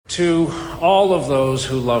To all of those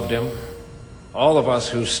who loved him, all of us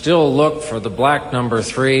who still look for the black number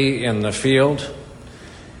 3 in the field,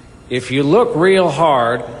 if you look real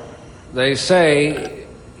hard, they say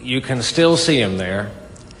you can still see him there.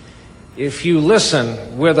 If you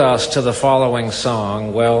listen with us to the following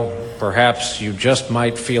song, well, perhaps you just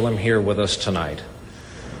might feel him here with us tonight.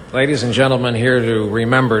 Ladies and gentlemen, here to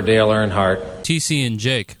remember Dale Earnhardt, TC and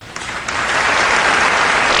Jake.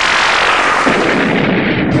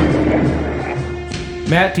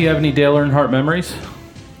 Matt, do you have any Dale Earnhardt memories?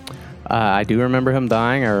 I do remember him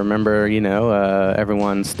dying. I remember,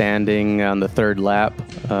 everyone standing on the third lap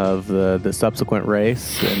of the subsequent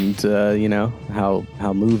race, and how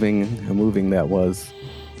moving that was.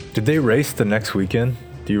 Did they race the next weekend?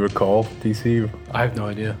 Do you recall, DC? I have no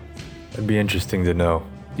idea. It'd be interesting to know.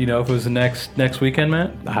 Do you know if it was the next weekend,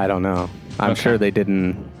 Matt? I don't know. I'm sure they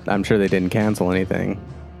didn't cancel anything.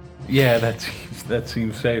 Yeah, that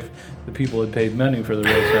seems safe. The people had paid money for the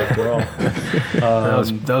race after all.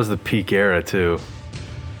 That was the peak era too.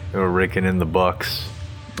 They were raking in the bucks.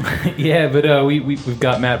 Yeah, but we've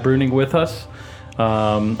got Matt Bruning with us.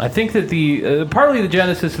 I think that the partly the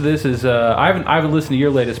genesis of this is I haven't listened to your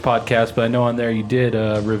latest podcast, but I know on there you did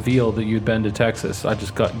reveal that you'd been to Texas. I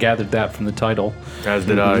just gathered that from the title. As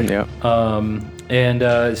did I. Yeah.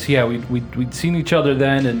 So yeah, we'd seen each other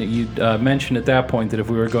then, and you'd mentioned at that point that if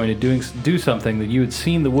we were going to do something, that you had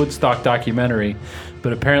seen the Woodstock documentary,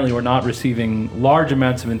 but apparently were not receiving large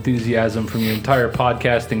amounts of enthusiasm from your entire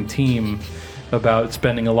podcasting team about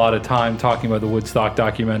spending a lot of time talking about the Woodstock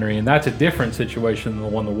documentary, and that's a different situation than the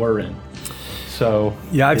one that we're in. So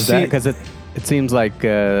yeah, I've seen because it seems like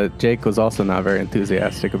Jake was also not very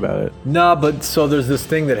enthusiastic about it. No, but so there's this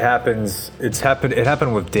thing that happens. It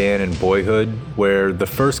happened with Dan in Boyhood, where the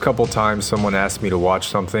first couple times someone asked me to watch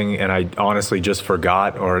something and I honestly just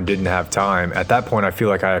forgot or didn't have time. At that point, I feel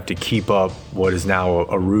like I have to keep up what is now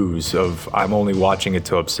a ruse of I'm only watching it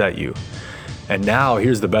to upset you. And now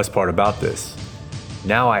here's the best part about this.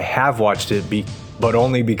 Now I have watched it, but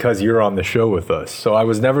only because you're on the show with us. So I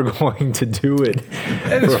was never going to do it for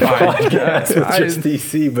a podcast with just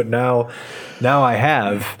DC, but now I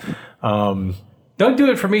have. don't do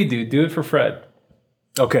it for me, dude. Do it for Fred.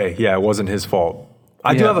 Okay, yeah, it wasn't his fault.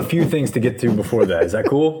 I do have a few things to get to before that. Is that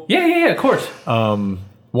cool? Yeah, of course.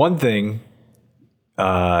 One thing,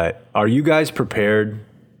 are you guys prepared?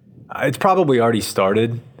 It's probably already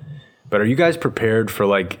started. But are you guys prepared for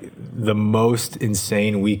like the most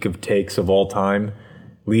insane week of takes of all time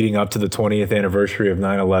leading up to the 20th anniversary of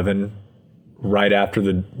 9/11 right after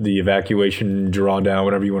the evacuation drawdown,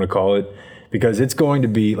 whatever you want to call it? Because it's going to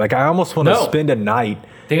be like, I almost want to spend a night.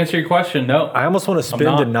 To answer your question, no. I almost want to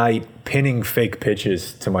spend a night pinning fake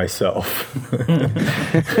pitches to myself.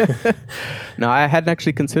 No, I hadn't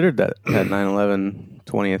actually considered that 9/11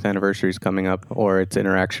 20th anniversary is coming up, or its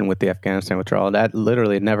interaction with the Afghanistan withdrawal. That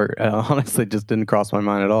literally never, honestly, just didn't cross my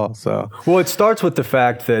mind at all. So, well, it starts with the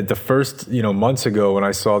fact that the first, months ago when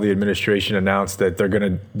I saw the administration announce that they're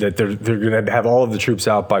gonna have all of the troops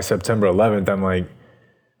out by September 11th, I'm like,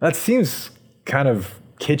 that seems kind of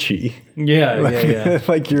kitschy. Yeah.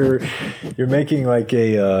 Like you're making like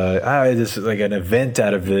just like an event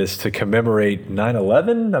out of this to commemorate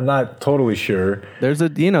 9/11. I'm not totally sure. There's a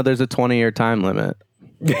 20-year time limit.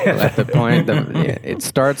 At the point, it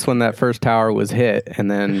starts when that first tower was hit,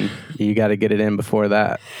 and then you got to get it in before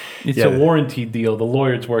that. It's a warranty deal. The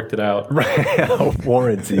lawyers worked it out. Right, a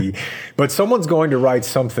warranty. But someone's going to write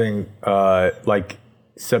something like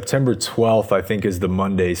September 12th, I think, is the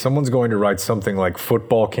Monday. Someone's going to write something like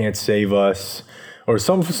 "Football Can't Save Us," or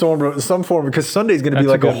some form, because Sunday's going to be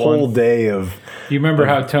like a whole day of. You remember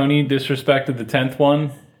how Tony disrespected the 10th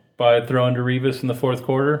one by throwing to Revis in the fourth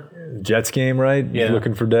quarter? Jets game, right? Yeah.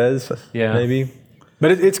 Looking for Dez. Yeah, maybe.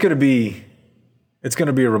 But it's going to be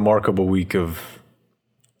a remarkable week of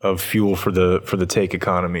fuel for the take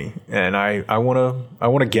economy, and I want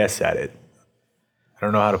to guess at it. I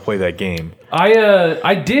don't know how to play that game.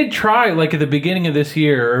 I did try, like at the beginning of this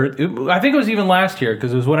year, I think it was even last year,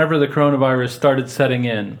 because it was whenever the coronavirus started setting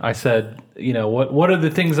in. I said, what are the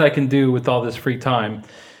things I can do with all this free time?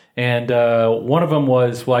 And one of them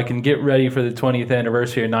was, I can get ready for the 20th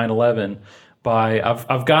anniversary of 9/11 by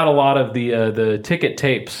I've got a lot of the ticket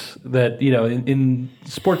tapes that in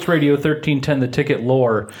Sports Radio 1310, the ticket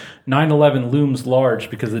lore, 9/11 looms large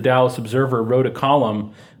because the Dallas Observer wrote a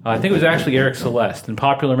column. I think it was actually Eric Celeste. In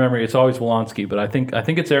popular memory, it's always Wolanski, but I think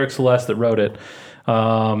it's Eric Celeste that wrote it.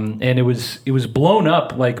 And it was blown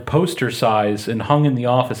up like poster size and hung in the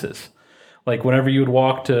offices. Like whenever you would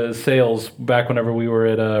walk to sales back whenever we were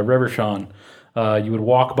at Rivershawn, You would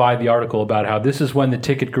walk by the article about how this is when the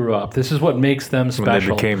ticket grew up. This is what makes them special. When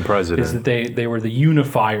they became president. Is that they were the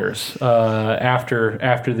unifiers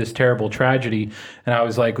after this terrible tragedy. And I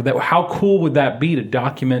was like, how cool would that be to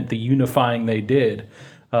document the unifying they did?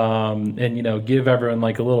 And, you know, give everyone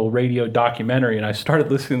like a little radio documentary. And I started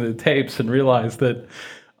listening to the tapes and realized that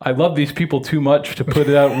I love these people too much to put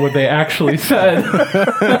out what they actually said.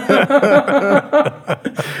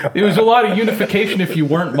 It was a lot of unification if you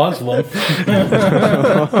weren't Muslim.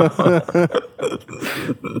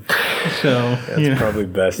 So That's probably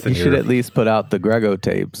best. You should at least put out the Grego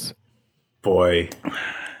tapes. Boy,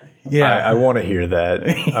 yeah, I want to hear that.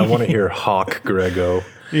 I want to hear Hawk Grego.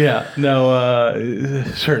 yeah, no,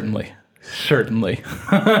 certainly,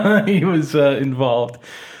 he was involved.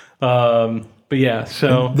 But yeah,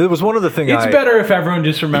 so There was one other thing. it's better if everyone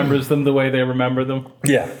just remembers them the way they remember them.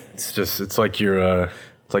 Yeah, it's like your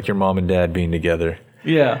mom and dad being together.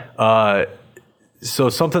 Yeah. So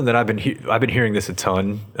something that I've been hearing this a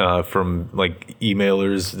ton from like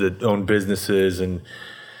emailers that own businesses and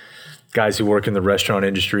guys who work in the restaurant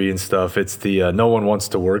industry and stuff. It's the no one wants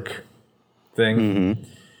to work thing. Mm-hmm.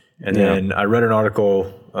 And then I read an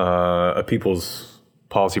article, a People's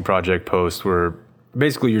Policy Project post where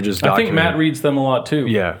basically you're just documenting. I think Matt reads them a lot too.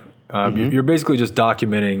 Yeah. You're basically just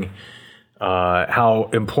documenting how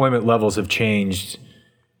employment levels have changed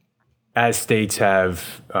as states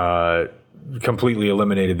have completely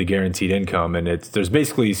eliminated the guaranteed income. And there's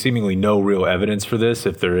basically seemingly no real evidence for this.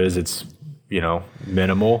 If there is, it's,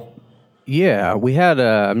 minimal. Yeah, we had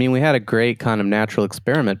a great kind of natural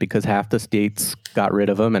experiment because half the states got rid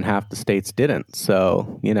of them and half the states didn't.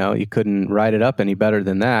 So, you couldn't write it up any better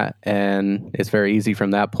than that. And it's very easy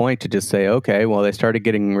from that point to just say, okay, well, they started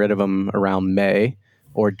getting rid of them around May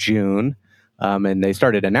or June. And they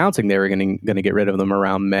started announcing they were going to get rid of them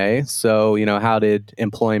around May. So, how did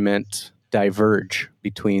employment diverge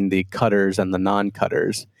between the cutters and the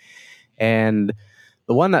non-cutters? And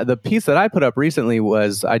the piece that I put up recently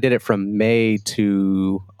was I did it from May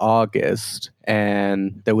to August,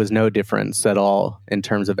 and there was no difference at all in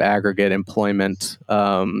terms of aggregate employment.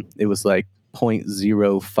 It was like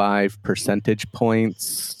 0.05 percentage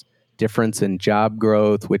points difference in job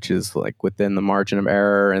growth, which is like within the margin of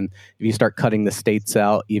error. And if you start cutting the states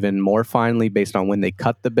out even more finely based on when they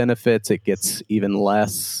cut the benefits, it gets even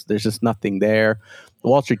less. There's just nothing there. The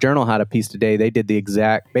Wall Street Journal had a piece today. They did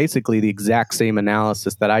basically the exact same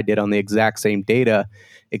analysis that I did on the exact same data,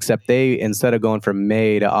 except they, instead of going from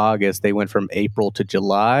May to August, they went from April to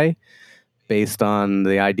July based on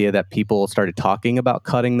the idea that people started talking about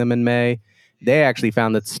cutting them in May. They actually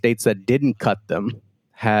found that states that didn't cut them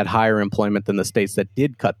had higher employment than the states that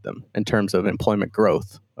did cut them in terms of employment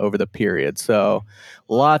growth over the period. So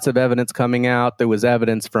lots of evidence coming out. There was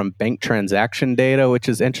evidence from bank transaction data, which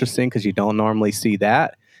is interesting because you don't normally see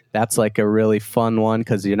that. That's like a really fun one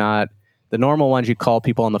because you're not the normal ones. You call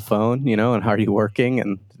people on the phone, and how are you working?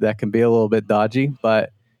 And that can be a little bit dodgy.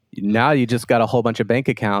 But now you just got a whole bunch of bank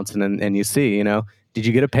accounts and you see, did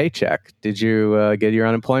you get a paycheck? Did you get your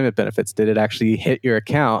unemployment benefits? Did it actually hit your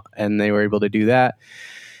account? And they were able to do that.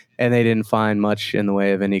 And they didn't find much in the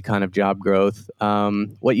way of any kind of job growth.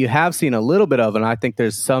 What you have seen a little bit of, and I think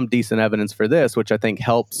there's some decent evidence for this, which I think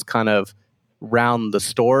helps kind of round the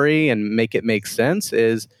story and make it make sense,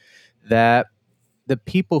 is that the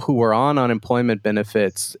people who were on unemployment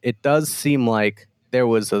benefits, it does seem like there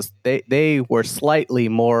was they were slightly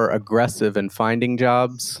more aggressive in finding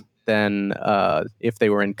jobs than if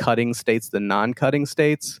they were in cutting states than non-cutting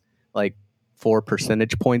states, like 4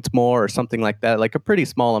 percentage points more or something like that, like a pretty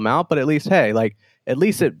small amount, but at least, hey,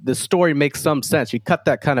 the story makes some sense. You cut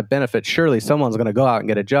that kind of benefit, surely someone's going to go out and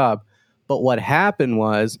get a job. But what happened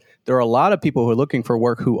was there are a lot of people who are looking for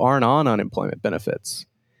work who aren't on unemployment benefits.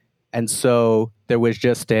 And so there was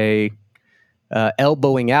just a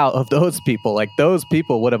elbowing out of those people. Like those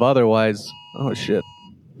people would have otherwise, oh shit,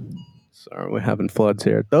 sorry, we're having floods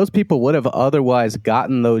here. Those people would have otherwise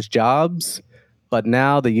gotten those jobs. But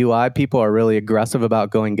now the UI people are really aggressive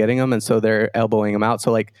about getting them, and so they're elbowing them out.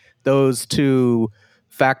 So like those two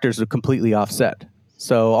factors are completely offset.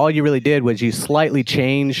 So all you really did was you slightly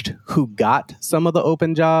changed who got some of the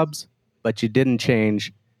open jobs, but you didn't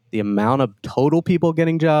change the amount of total people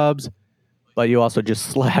getting jobs. But you also just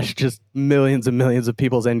slashed just millions and millions of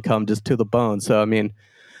people's income just to the bone. So I mean,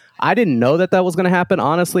 I didn't know that was going to happen.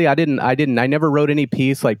 Honestly, I never wrote any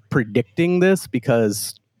piece like predicting this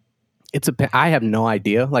because I have no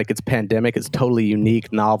idea. Like, it's a pandemic. It's totally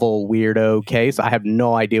unique, novel, weirdo case. I have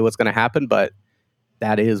no idea what's going to happen, but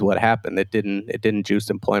that is what happened. It didn't juice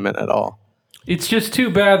employment at all. It's just too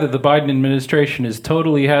bad that the Biden administration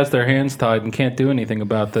totally has their hands tied and can't do anything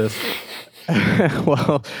about this.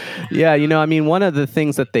 Well, yeah, I mean, one of the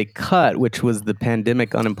things that they cut, which was the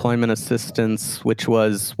pandemic unemployment assistance, which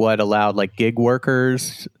was what allowed like gig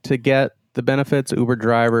workers to get the benefits, Uber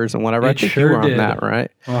drivers and whatever. I It think sure you were did. on that,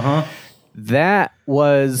 right? Uh-huh. That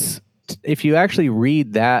was, if you actually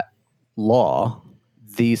read that law,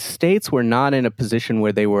 the states were not in a position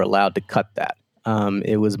where they were allowed to cut that.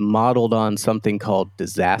 It was modeled on something called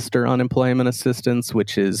disaster unemployment assistance,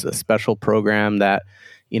 which is a special program that,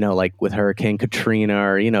 like with Hurricane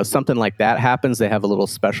Katrina or, something like that happens. They have a little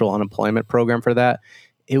special unemployment program for that.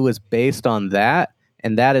 It was based on that.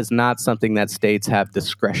 And that is not something that states have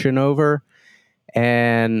discretion over.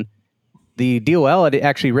 And the DOL had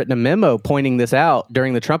actually written a memo pointing this out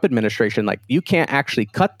during the Trump administration. Like, you can't actually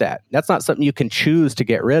cut that. That's not something you can choose to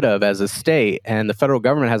get rid of as a state. And the federal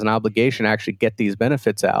government has an obligation to actually get these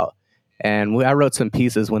benefits out. And I wrote some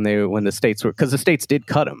pieces when the states were, because the states did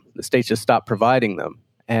cut them. The states just stopped providing them.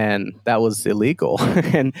 And that was illegal.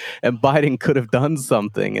 and Biden could have done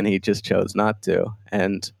something, and he just chose not to.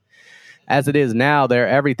 And as it is now,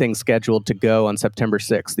 everything's scheduled to go on September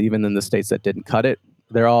 6th, even in the states that didn't cut it.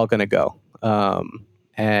 They're all going to go.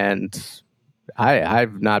 And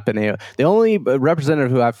I've not been able. The only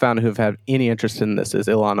representative who I've found who've had any interest in this is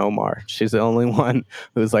Ilhan Omar. She's the only one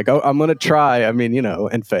who's like, oh, I'm going to try. I mean,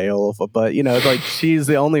 and fail. But, it's like she's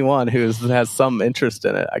the only one who has some interest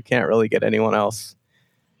in it. I can't really get anyone else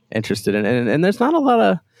interested in it. And there's not a lot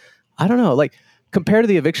of, I don't know, like compared to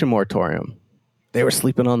the eviction moratorium, they were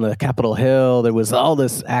sleeping on the Capitol Hill. There was all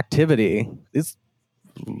this activity. It's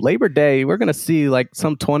Labor Day. We're going to see like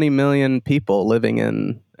some 20 million people living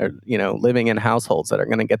in households that are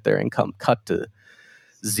going to get their income cut to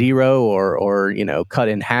zero or cut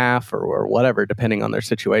in half or whatever, depending on their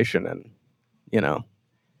situation. And,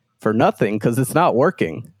 for nothing, because it's not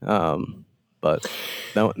working. But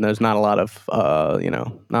no, there's not a lot of,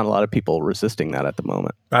 not a lot of people resisting that at the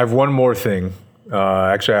moment. I have one more thing.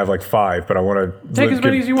 Actually, I have like 5, but I want to Take as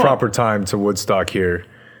many as you want. proper time to Woodstock here.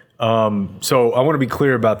 So I want to be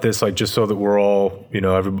clear about this, like just so that we're all,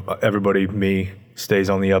 everybody, me, stays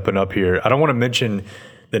on the up and up here. I don't want to mention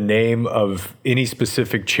the name of any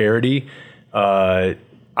specific charity. I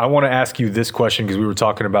want to ask you this question because we were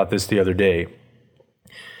talking about this the other day.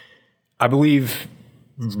 I believe,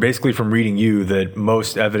 basically from reading you, that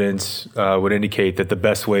most evidence would indicate that the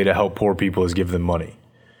best way to help poor people is give them money.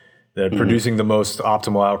 That producing the most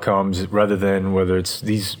optimal outcomes, rather than whether it's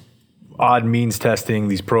these odd means testing,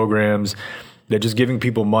 these programs, that just giving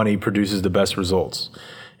people money produces the best results.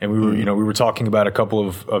 And we were talking about a couple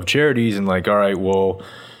of charities and like, all right, well,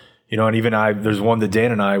 and even there's one that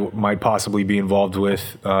Dan and I might possibly be involved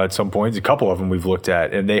with at some point. A couple of them we've looked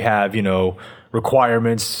at, and they have,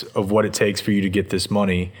 requirements of what it takes for you to get this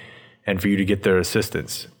money and for you to get their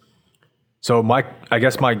assistance. So I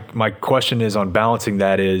guess my question is on balancing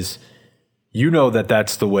that is,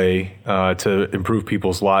 that's the way to improve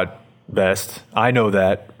people's lot best. I know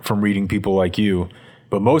that from reading people like you,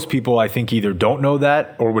 but most people I think either don't know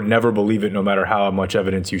that or would never believe it no matter how much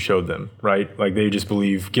evidence you showed them, right? Like they just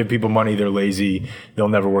believe, give people money, they're lazy, they'll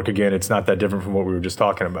never work again. It's not that different from what we were just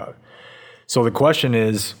talking about. So the question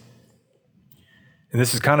is, and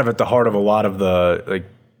this is kind of at the heart of a lot of the like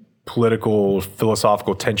political,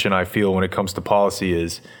 philosophical tension I feel when it comes to policy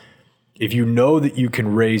is, if you know that you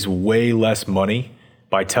can raise way less money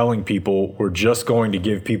by telling people we're just going to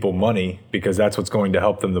give people money because that's what's going to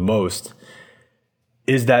help them the most,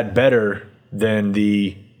 is that better than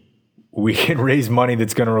we can raise money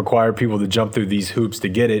that's going to require people to jump through these hoops to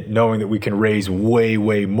get it, knowing that we can raise way,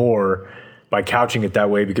 way more by couching it that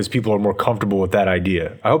way because people are more comfortable with that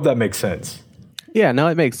idea? I hope that makes sense. Yeah, no,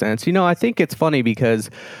 it makes sense. I think it's funny because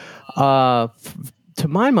to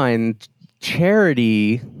my mind,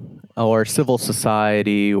 charity or civil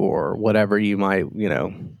society or whatever you might,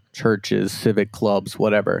 churches, civic clubs,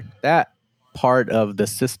 whatever, that part of the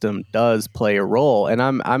system does play a role. And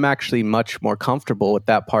I'm actually much more comfortable with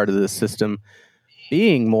that part of the system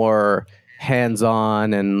being more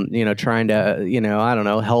hands-on and, trying to, I don't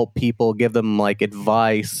know, help people, give them like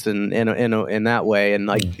advice and in that way. And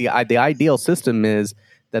like the ideal system is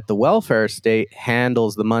that the welfare state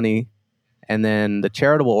handles the money, and then the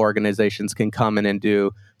charitable organizations can come in and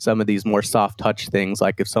do some of these more soft touch things,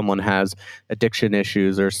 like if someone has addiction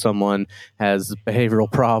issues or someone has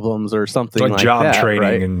behavioral problems or something like job that, training,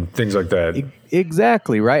 right? and things like that.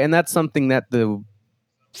 Exactly, right? And that's something that the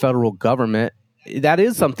federal government, that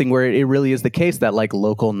is something where it really is the case that like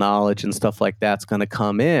local knowledge and stuff like that's going to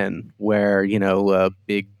come in, where,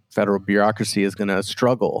 big federal bureaucracy is going to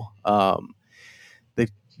struggle.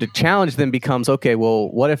 The challenge then becomes, okay, well,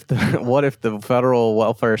 what if the federal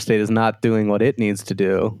welfare state is not doing what it needs to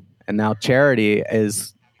do? And now charity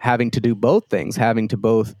is having to do both things, having to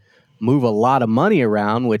both move a lot of money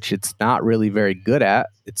around, which it's not really very good at.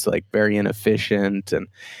 It's like very inefficient,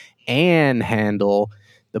 and handle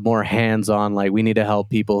the more hands-on, like we need to help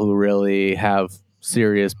people who really have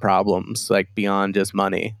serious problems, like beyond just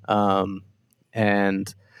money.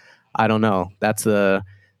 And I don't know. That's a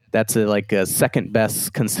like a second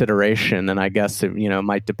best consideration, and I guess it,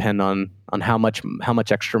 might depend on how much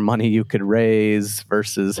extra money you could raise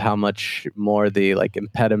versus how much more the like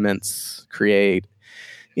impediments create.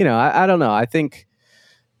 I don't know. I think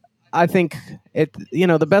it.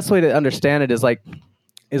 The best way to understand it is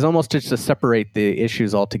almost just to separate the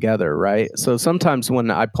issues altogether, right? So sometimes when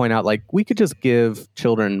I point out, like, we could just give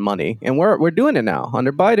children money, and we're doing it now.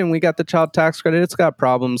 Under Biden, we got the child tax credit. It's got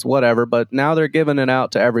problems, whatever, but now they're giving it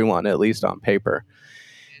out to everyone, at least on paper.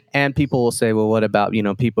 And people will say, well, what about,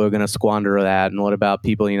 people are going to squander that? And what about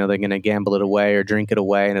people, they're going to gamble it away or drink it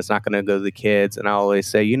away, and it's not going to go to the kids? And I always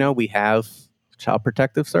say, we have child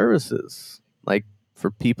protective services. Like, for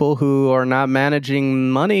people who are not managing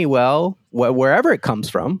money well, wherever it comes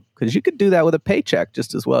from, because you could do that with a paycheck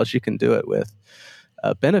just as well as you can do it with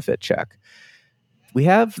a benefit check. We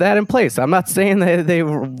have that in place. I'm not saying that they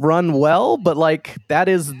run well, but like that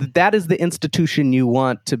is the institution you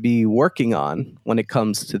want to be working on when it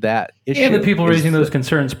comes to that issue. And the people raising those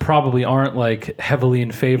concerns probably aren't like heavily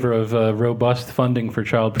in favor of robust funding for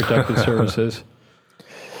child protective services.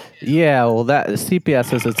 Yeah, well, that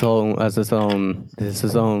CPS has its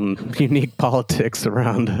own unique politics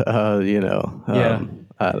around,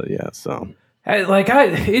 So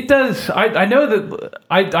it does. I know that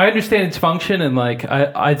I understand its function, and like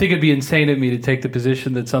I think it'd be insane of me to take the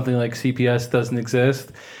position that something like CPS doesn't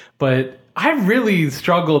exist. But I really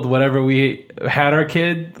struggled whenever we had our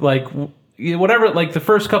kid, like whatever, like the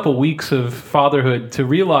first couple weeks of fatherhood, to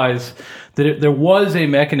realize that there was a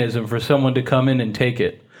mechanism for someone to come in and take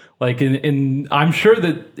it. Like, I'm sure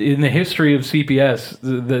that in the history of CPS,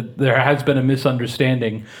 that there has been a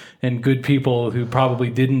misunderstanding, and good people who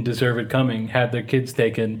probably didn't deserve it coming had their kids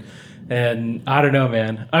taken. And I don't know,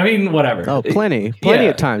 man. I mean, whatever. Oh, plenty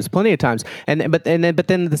of times. But then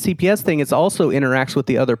the CPS thing is also interacts with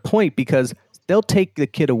the other point, because they'll take the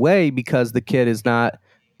kid away because the kid is not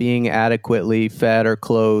being adequately fed or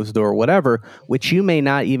clothed or whatever, which you may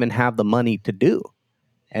not even have the money to do.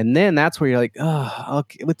 And then that's where you're like, oh,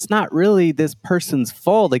 okay, it's not really this person's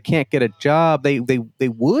fault. They can't get a job. They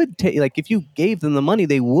would take, like, if you gave them the money,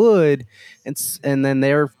 they would, and then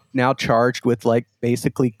they're now charged with like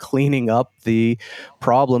basically cleaning up the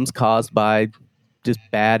problems caused by just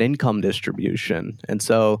bad income distribution. And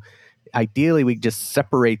so ideally we just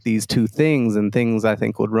separate these two things, and things I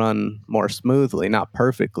think would run more smoothly, not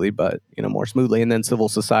perfectly, but more smoothly. And then civil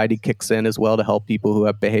society kicks in as well to help people who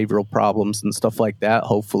have behavioral problems and stuff like that,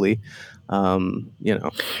 hopefully.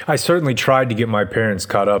 I certainly tried to get my parents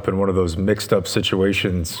caught up in one of those mixed up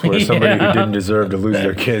situations where somebody who didn't deserve to lose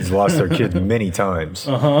their kids lost their kids many times.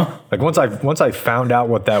 Like once I found out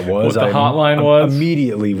what that was, what the hotline was,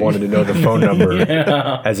 immediately wanted to know the phone number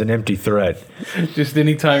as an empty threat. Just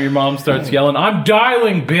anytime your mom starts yelling, "I'm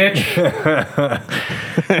dialing, bitch!"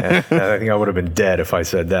 I think I would have been dead if I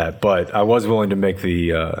said that, but I was willing to make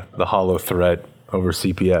the hollow threat over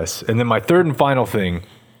CPS. And then my third and final thing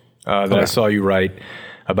that I saw you write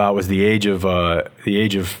about was the age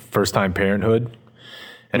of first-time parenthood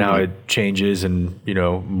and how it changes and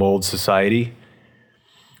molds society.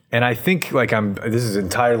 And I think this is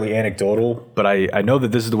entirely anecdotal, but I know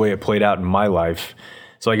that this is the way it played out in my life.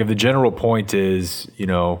 So like if the general point is,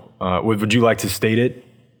 would you like to state it?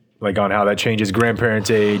 Like on how that changes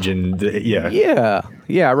grandparents' age and Yeah.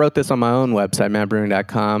 I wrote this on my own website,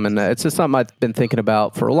 mattbrewing.com, and it's just something I've been thinking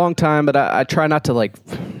about for a long time, but I try not to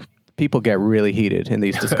people get really heated in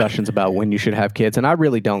these discussions about when you should have kids, and I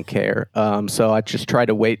really don't care. So I just try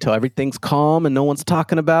to wait till everything's calm and no one's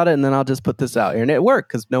talking about it, and then I'll just put this out here. And it worked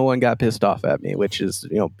because no one got pissed off at me, which is,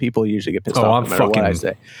 people usually get pissed off no matter what I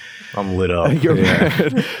say. I'm lit up.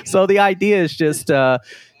 So the idea is just,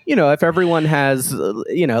 if everyone has,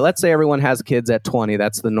 let's say everyone has kids at 20,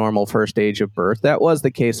 that's the normal first age of birth. That was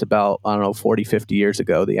the case about, 40, 50 years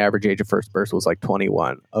ago. The average age of first birth was like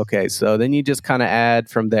 21. Okay, so then you just kind of add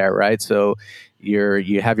from there, right? So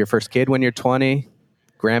you have your first kid when you're 20,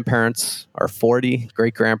 grandparents are 40,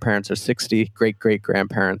 great-grandparents are 60,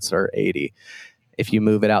 great-great-grandparents are 80. If you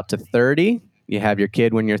move it out to 30, you have your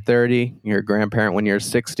kid when you're 30, you're a grandparent when you're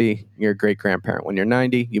 60, you're a great-grandparent when you're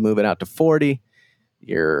 90. You move it out to 40,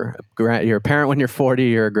 You're a parent when you're 40,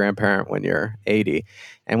 you're a grandparent when you're 80.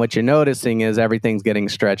 And what you're noticing is everything's getting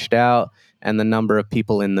stretched out, and the number of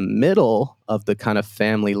people in the middle of the kind of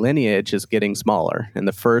family lineage is getting smaller. In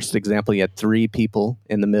the first example, you had 3 people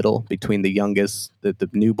in the middle between the youngest, the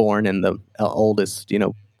newborn, and the oldest,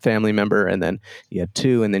 family member, and then you had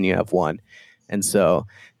 2, and then you have 1. And so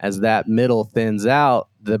as that middle thins out,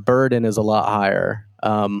 the burden is a lot higher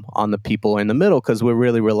on the people in the middle, because we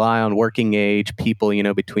really rely on working age people,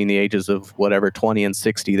 between the ages of whatever, 20 and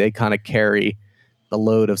 60. They kind of carry the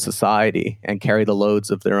load of society and carry the loads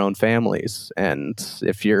of their own families. And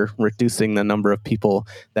if you're reducing the number of people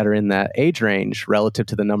that are in that age range relative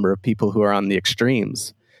to the number of people who are on the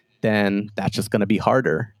extremes, then that's just going to be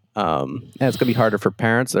harder. And it's going to be harder for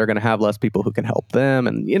parents. They're going to have less people who can help them.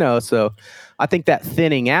 And, so I think that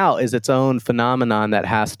thinning out is its own phenomenon that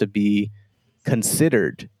has to be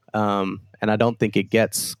considered. And I don't think it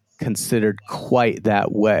gets considered quite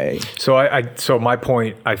that way. So my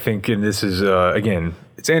point, I think, and this is, again,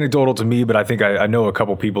 it's anecdotal to me, but I think I know a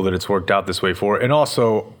couple people that it's worked out this way for. And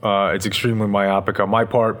also, it's extremely myopic on my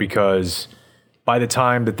part, because by the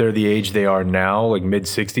time that they're the age they are now, like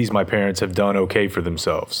mid-60s, my parents have done okay for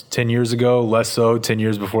themselves. 10 years ago, less so. 10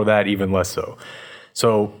 years before that, even less so.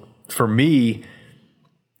 So for me,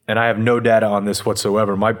 and I have no data on this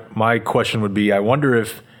whatsoever, my question would be, I wonder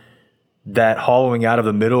if that hollowing out of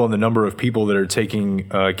the middle and the number of people that are taking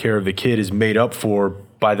care of the kid is made up for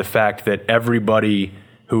by the fact that everybody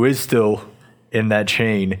who is still in that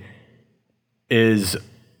chain is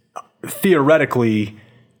theoretically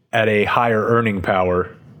at a higher earning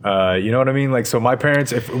power. You know what I mean? Like, so my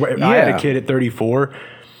parents, if I had a kid at 34,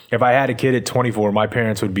 if I had a kid at 24, my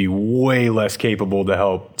parents would be way less capable to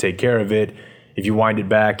help take care of it. If you wind it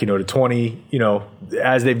back, to 20,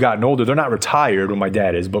 as they've gotten older, they're not retired. Well, my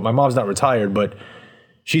dad is, but my mom's not retired, but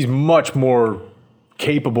she's much more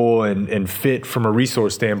capable and fit from a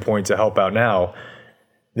resource standpoint to help out now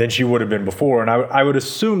than she would have been before. And I would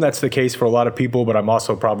assume that's the case for a lot of people, but I'm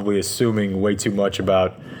also probably assuming way too much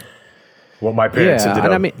about what my parents ended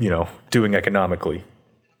up, doing economically.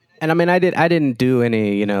 And I didn't do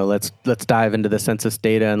any, let's dive into the census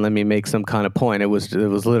data and let me make some kind of point. It was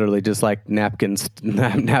literally just like napkin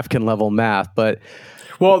level math. But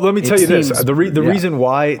well, let me tell you this: the reason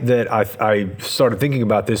why that I started thinking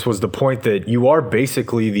about this was the point that you are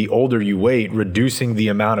basically, the older you wait, reducing the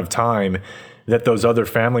amount of time that those other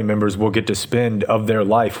family members will get to spend of their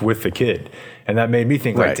life with the kid, and that made me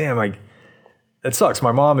think, like, damn, like, that sucks.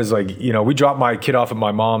 My mom is like, we dropped my kid off at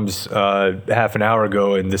my mom's half an hour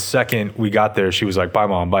ago, and the second we got there, she was like, bye,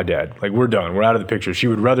 Mom, bye, Dad. Like, we're done. We're out of the picture. She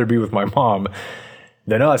would rather be with my mom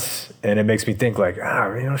than us, and it makes me think, like,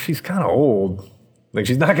 she's kind of old. Like,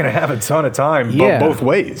 she's not going to have a ton of time both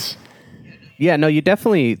ways. Yeah, no, you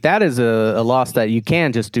definitely, that is a loss that you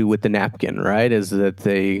can just do with the napkin, right? Is that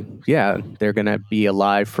they're going to be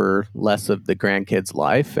alive for less of the grandkid's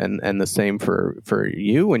life, and the same for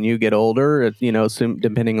you when you get older,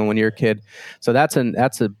 depending on when you're a kid. So that's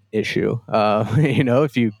a issue,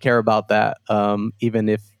 if you care about that, even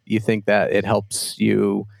if you think that it helps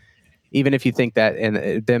you, even if you think that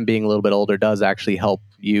and them being a little bit older does actually help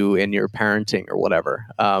you in your parenting or whatever.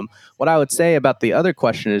 What I would say about the other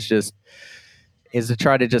question is to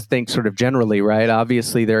try to just think sort of generally, right?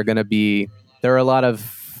 Obviously, there are a lot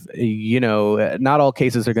of, not all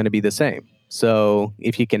cases are going to be the same. So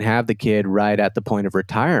if you can have the kid right at the point of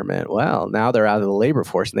retirement, well, now they're out of the labor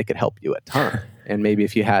force and they could help you a ton. And maybe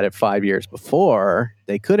if you had it 5 years before,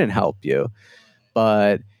 they couldn't help you.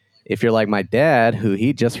 But if you're like my dad, who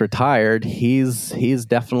he just retired, he's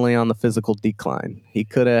definitely on the physical decline. He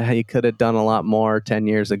could have done a lot more 10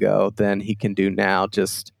 years ago than he can do now.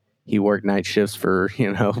 Just he worked night shifts for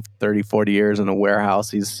 30, 40 years in a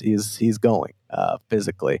warehouse. He's going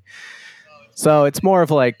physically. So it's more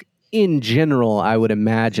of like, in general, I would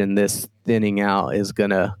imagine this thinning out is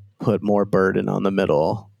going to put more burden on the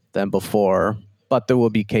middle than before. But there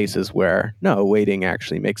will be cases where waiting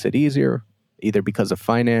actually makes it easier, either because of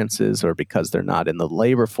finances or because they're not in the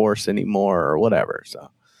labor force anymore or whatever. So,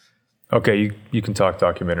 okay, you can talk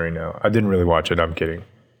documentary now. I didn't really watch it. I'm kidding.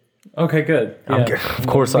 Okay, good. Yeah. Of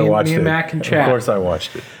course I watched it. Me and Matt can chat. Of course I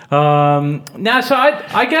watched it. Now, so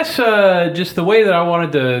I guess just the way that I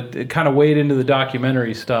wanted to kind of wade into the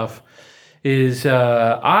documentary stuff is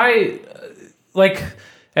I like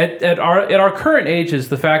at our current ages,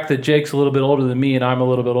 the fact that Jake's a little bit older than me and I'm a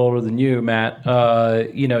little bit older than you, Matt,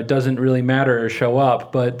 doesn't really matter or show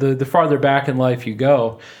up. But the farther back in life you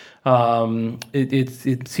go,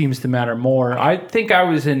 it seems to matter more. I think I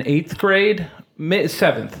was in 8th grade,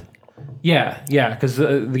 7th. Yeah, because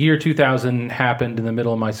the year 2000 happened in the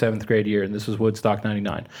middle of my 7th grade year, and this was Woodstock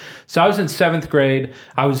 99. So I was in 7th grade.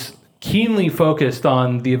 I was keenly focused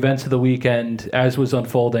on the events of the weekend as was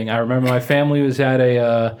unfolding. I remember my family was at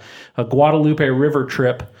a Guadalupe River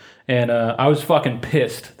trip, and I was fucking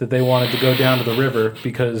pissed that they wanted to go down to the river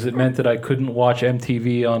because it meant that I couldn't watch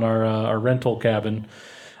MTV on our rental cabin.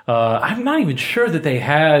 I'm not even sure that they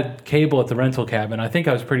had cable at the rental cabin. I think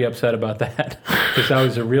I was pretty upset about that because I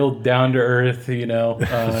was a real down-to-earth, not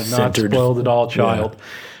Centered. spoiled at all child.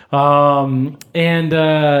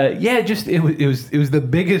 Just it was the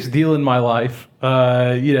biggest deal in my life.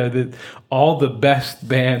 That all the best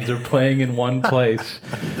bands are playing in one place.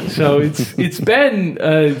 So it's been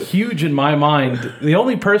huge in my mind. The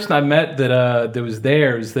only person I met that was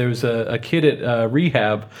there was a kid at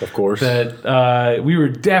rehab. Of course. That we were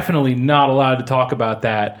definitely not allowed to talk about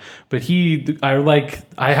that. But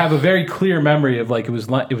I have a very clear memory of it was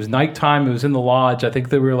nighttime. It was in the lodge. I think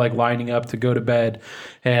they were lining up to go to bed,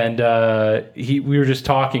 and we were just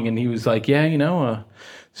talking, and he was like, "Yeah, a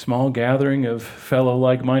small gathering of fellow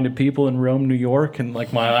like-minded people in Rome, New York," and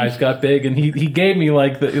my eyes got big, and he gave me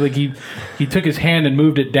he took his hand and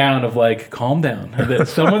moved it down of calm down, that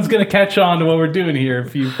someone's gonna catch on to what we're doing here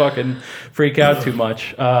if you fucking freak out too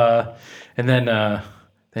much. And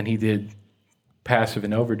then he did passive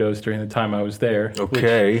and overdose during the time I was there.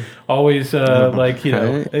 Okay. Which always the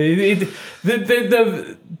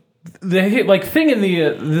thing in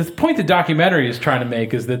the point the documentary is trying to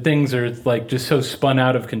make is that things are just so spun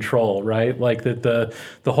out of control, right? That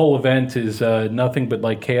the whole event is nothing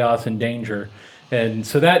but chaos and danger. And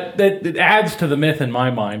so that adds to the myth in my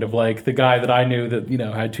mind of the guy that I knew that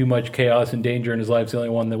had too much chaos and danger in his life is the only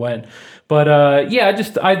one that went. But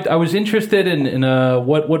I was interested in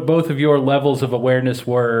what both of your levels of awareness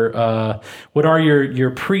were. What are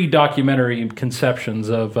your pre-documentary conceptions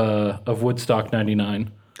of Woodstock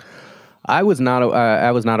 '99? I was not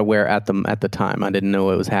aware at the time. I didn't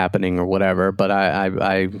know it was happening or whatever. But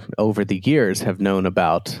I over the years have known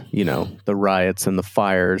about the riots and the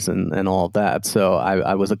fires and all of that. So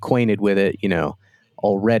I was acquainted with it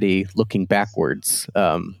already looking backwards.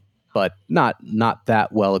 But not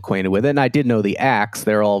that well acquainted with it. And I did know the acts.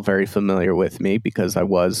 They're all very familiar with me because I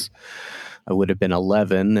would have been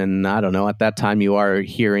 11, and I don't know, at that time you are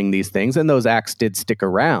hearing these things, and those acts did stick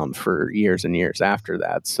around for years and years after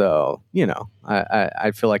that. So,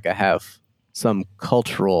 I feel like I have some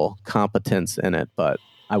cultural competence in it, but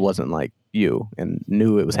I wasn't like you and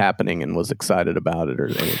knew it was happening and was excited about it or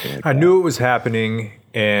anything like that. I knew it was happening,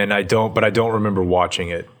 and I don't remember watching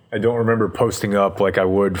it. I don't remember posting up like I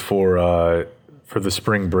would for the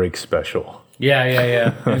spring break special.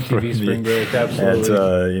 Yeah. MTV Spring Break,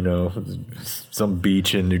 absolutely. At some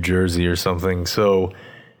beach in New Jersey or something. So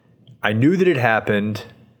I knew that it happened.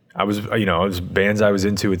 It was bands I was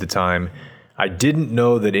into at the time. I didn't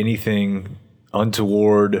know that anything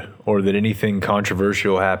untoward or that anything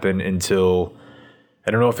controversial happened until,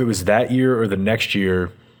 I don't know if it was that year or the next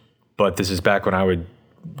year, but this is back when I would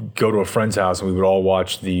go to a friend's house and we would all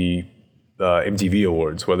watch the MTV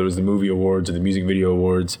Awards, whether it was the movie awards or the music video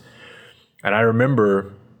awards. And I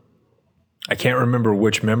can't remember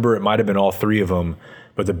which member, it might have been all three of them,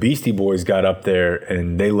 but the Beastie Boys got up there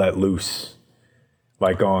and they let loose.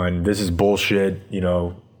 On, this is bullshit,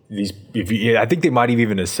 I think they might have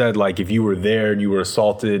even said, if you were there and you were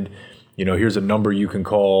assaulted, here's a number you can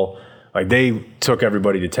call. They took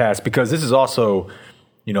everybody to task because this is also,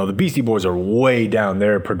 the Beastie Boys are way down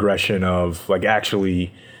their progression of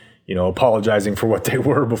actually, apologizing for what they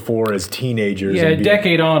were before as teenagers. Yeah, a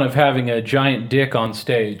decade on of having a giant dick on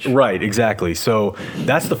stage. Right, exactly. So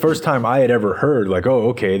that's the first time I had ever heard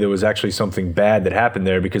there was actually something bad that happened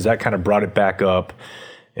there, because that kind of brought it back up.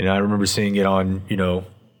 And I remember seeing it on,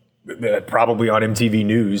 probably on MTV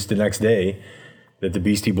News the next day, that the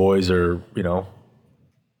Beastie Boys are,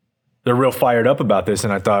 they're real fired up about this.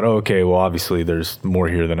 And I thought, obviously there's more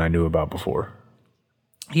here than I knew about before.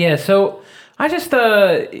 Yeah, so I just,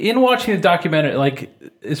 in watching the documentary,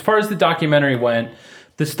 as far as the documentary went,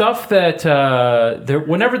 the stuff that,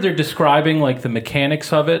 whenever they're describing, the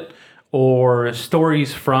mechanics of it, or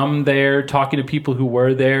stories from there, talking to people who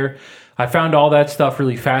were there, I found all that stuff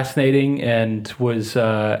really fascinating and was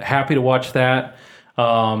happy to watch that.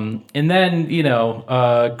 And then,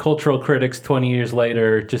 cultural critics 20 years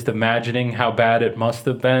later, just imagining how bad it must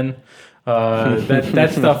have been. That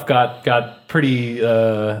stuff got pretty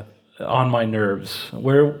on my nerves.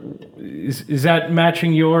 Where is that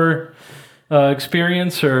matching your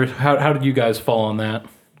experience, or how did you guys fall on that?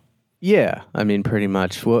 Yeah, I mean, pretty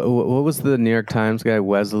much. What was the New York Times guy,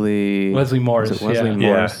 Wesley Morris? Wesley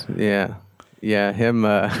Morris. Yeah. Yeah, him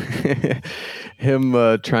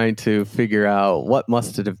him trying to figure out what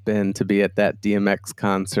must it have been to be at that DMX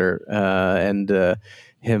concert, and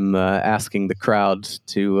him asking the crowd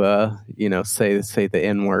to say the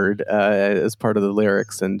N word as part of the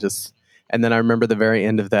lyrics, and then I remember the very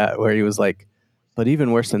end of that where he was like, "But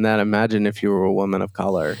even worse than that, imagine if you were a woman of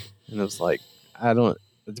color," and it was like, I don't.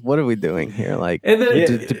 What are we doing here? Like, And then-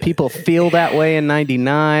 do people feel that way in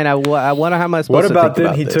 '99? I wonder how am I supposed What to about think then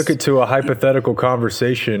about he this? took it to a hypothetical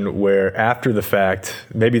conversation where after the fact,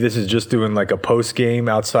 maybe this is just doing like a post game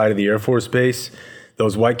outside of the Air Force Base,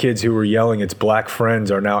 those white kids who were yelling it's black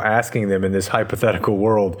friends are now asking them in this hypothetical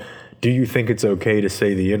world, do you think it's okay to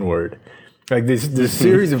say the N-word? Like this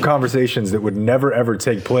series of conversations that would never ever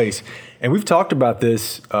take place. And we've talked about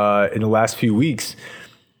this in the last few weeks.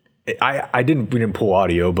 We didn't pull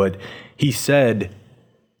audio, but he said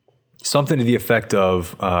something to the effect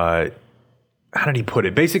of, how did he put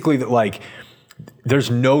it? Basically that like,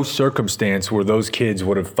 there's no circumstance where those kids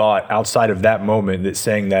would have thought outside of that moment that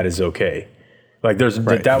saying that is okay. Like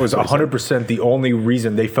that was 100% the only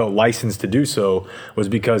reason they felt licensed to do so was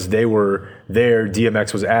because they were there.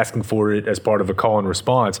 DMX was asking for it as part of a call and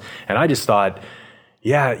response. And I just thought,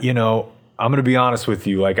 yeah, I'm going to be honest with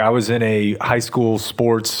you. Like I was in a high school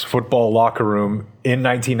sports football locker room in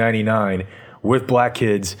 1999 with black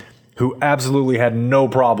kids who absolutely had no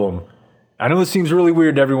problem. I know this seems really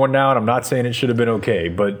weird to everyone now, and I'm not saying it should have been okay,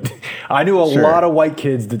 but I knew a lot of white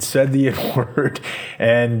kids that said the N-word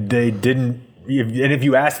and they didn't. And if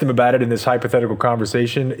you asked them about it in this hypothetical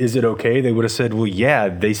conversation, is it okay? They would have said, well, yeah,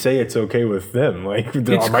 they say it's okay with them. Like,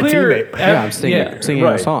 they're It's my clear. teammate. Yeah, I'm singing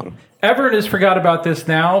Right. a song. Everyone has forgot about this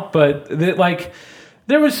now, but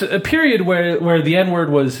there was a period where the N-word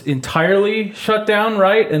was entirely shut down,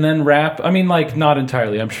 right? And then rap, I mean, like, not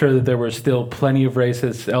entirely. I'm sure that there were still plenty of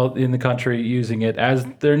racists out in the country using it, as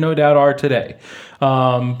there no doubt are today.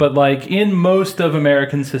 But like in most of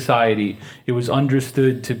American society, it was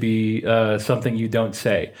understood to be something you don't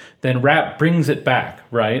say. Then rap brings it back,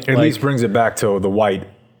 right? At least brings it back to the white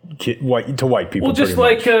people. Well, just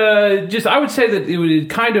pretty like, much. I would say that it would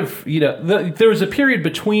kind of, there was a period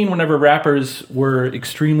between whenever rappers were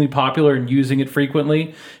extremely popular and using it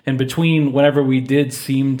frequently, and between whenever we did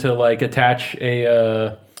seem to like attach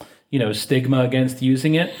a, stigma against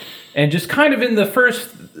using it, and just kind of in the first,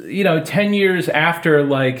 10 years after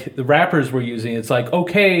like the rappers were using it, it's like,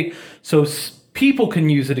 okay, so people can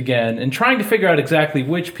use it again, and trying to figure out exactly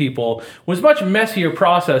which people was a much messier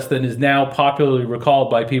process than is now popularly recalled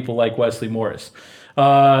by people like Wesley Morris.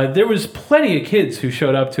 There was plenty of kids who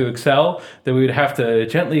showed up to Excel that we would have to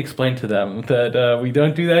gently explain to them that we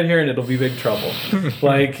don't do that here and it'll be big trouble.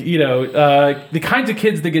 Like, the kinds of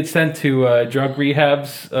kids that get sent to drug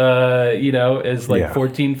rehabs, as like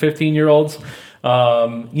 14, 15-year-olds,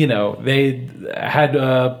 they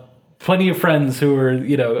had... plenty of friends who were,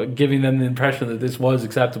 giving them the impression that this was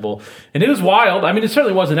acceptable, and it was wild. I mean, it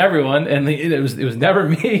certainly wasn't everyone, and it was never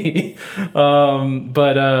me.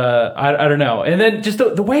 But I don't know. And then just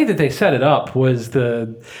the way that they set it up was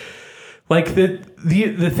the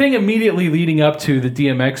thing immediately leading up to the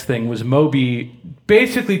DMX thing was Moby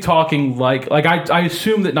basically talking like I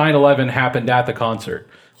assume that 9/11 happened at the concert.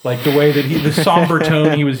 Like the way that the somber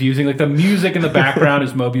tone he was using, like the music in the background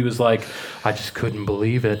as Moby was like, I just couldn't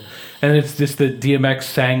believe it. And it's just that DMX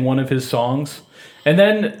sang one of his songs. And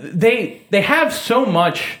then they have so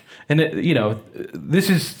much, and this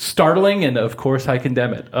is startling, and of course I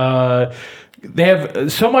condemn it. They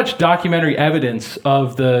have so much documentary evidence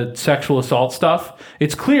of the sexual assault stuff.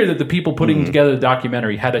 It's clear that the people putting together the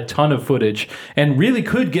documentary had a ton of footage and really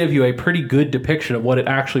could give you a pretty good depiction of what it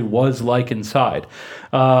actually was like inside.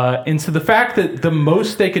 And so the fact that the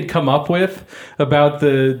most they could come up with about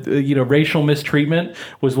the racial mistreatment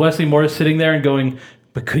was Wesley Morris sitting there and going,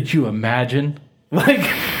 but could you imagine? Like,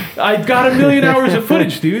 I've got 1 million hours of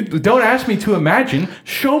footage, dude. Don't ask me to imagine.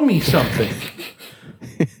 Show me something.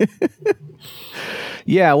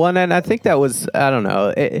 Yeah, well, and I think that was, I don't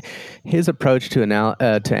know, his approach to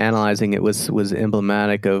analyzing it was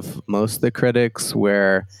emblematic of most of the critics,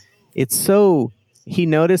 where it's so, he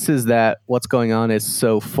notices that what's going on is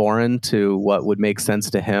so foreign to what would make sense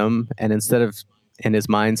to him, and instead of in his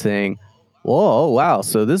mind saying, whoa, wow,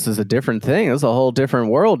 so this is a different thing, there's a whole different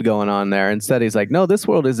world going on there, instead he's like, no, this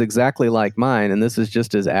world is exactly like mine, and this is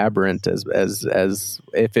just as aberrant as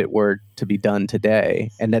if it were to be done today.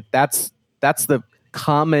 And that's the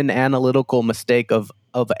common analytical mistake of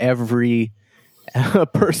every a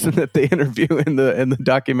person that they interview in the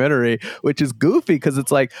documentary, which is goofy because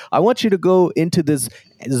it's like, I want you to go into this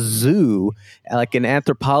zoo like an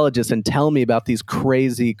anthropologist and tell me about these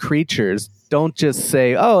crazy creatures. Don't just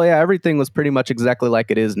say, oh yeah, everything was pretty much exactly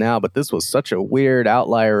like it is now, but this was such a weird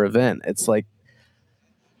outlier event. It's like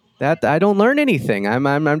that I don't learn anything.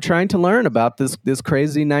 I'm trying to learn about this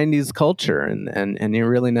crazy 90s culture, and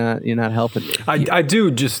you're not helping me. I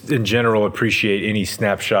do just in general appreciate any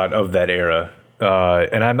snapshot of that era.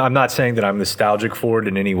 And I'm not saying that I'm nostalgic for it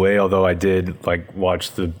in any way, although I did like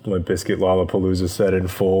watch the Limp Bizkit Lollapalooza set in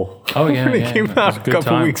full. Oh yeah, when it came out a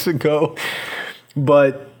couple weeks ago.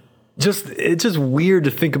 But it's just weird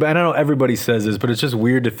to think about. I know everybody says this, but it's just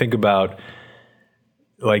weird to think about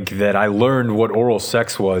like that. I learned what oral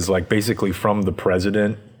sex was like basically from the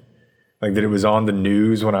president. Like that it was on the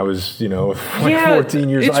news when I was, 14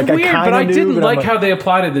 years old. It's weird, but I didn't like how they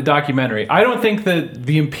applied it in the documentary. I don't think that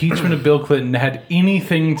the impeachment of Bill Clinton had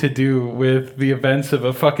anything to do with the events of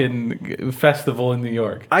a fucking festival in New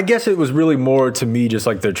York. I guess it was really more to me just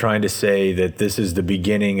like they're trying to say that this is the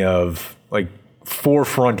beginning of like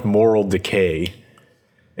forefront moral decay.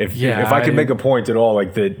 If I could make a point at all,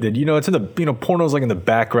 like that it's in the porno's like in the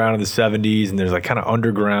background of the 70s, and there's like kind of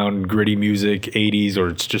underground gritty music 80s, or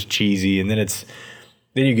it's just cheesy, and then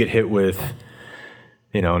you get hit with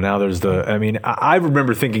now there's I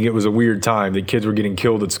remember thinking it was a weird time that kids were getting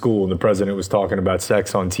killed at school and the president was talking about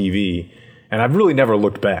sex on TV. And I've really never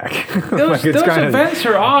looked back. Those events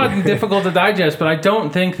are odd and difficult to digest, but I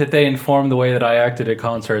don't think that they inform the way that I acted at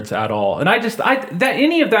concerts at all. And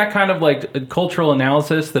any of that kind of like cultural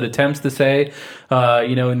analysis that attempts to say,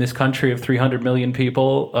 in this country of 300 million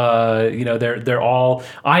people, they're all.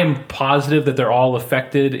 I am positive that they're all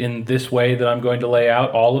affected in this way that I'm going to lay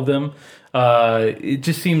out, all of them. It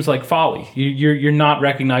just seems like folly. You're not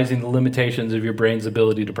recognizing the limitations of your brain's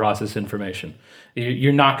ability to process information.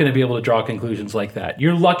 You're not going to be able to draw conclusions like that.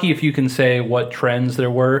 You're lucky if you can say what trends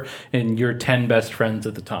there were in your 10 best friends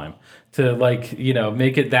at the time. To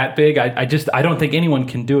make it that big, I don't think anyone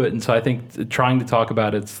can do it. And so I think trying to talk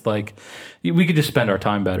about it's like we could just spend our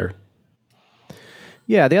time better.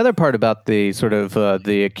 Yeah, the other part about the sort of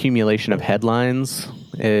the accumulation of headlines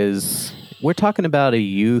is we're talking about a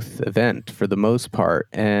youth event for the most part,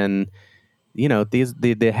 and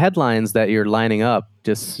the headlines that you're lining up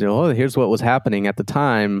just here's what was happening at the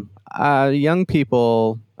time. Young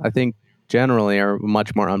people, I think, generally are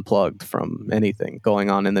much more unplugged from anything going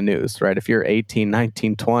on in the news, right? If you're 18,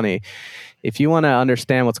 19, 20, if you want to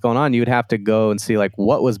understand what's going on, you'd have to go and see like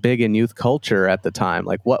what was big in youth culture at the time.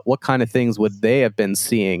 Like what kind of things would they have been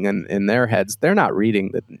seeing in their heads? They're not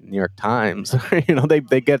reading the New York Times.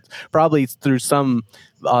 They get probably through some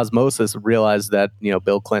osmosis realize that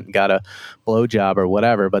Bill Clinton got a blowjob or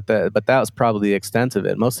whatever, but that was probably the extent of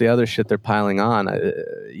it. Most of the other shit they're piling on,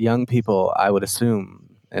 young people, I would assume,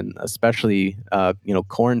 and especially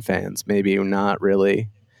Korn fans, maybe not really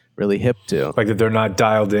hip to. Like that they're not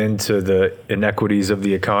dialed into the inequities of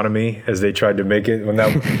the economy as they tried to make it.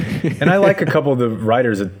 And I like a couple of the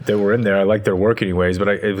writers that were in there. I like their work anyways, but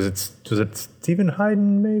was it Stephen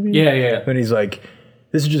Hayden maybe? Yeah. And he's like,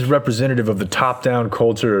 this is just representative of the top-down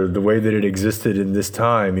culture, the way that it existed in this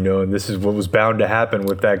time, and this is what was bound to happen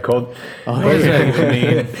with that culture. What does that even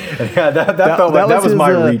mean? Yeah, that felt like that was my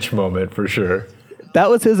reach moment for sure. That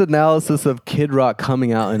was his analysis of Kid Rock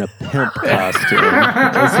coming out in a pimp costume.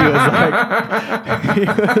 He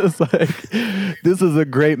was like, this is a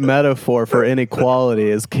great metaphor for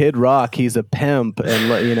inequality. As Kid Rock, he's a pimp, and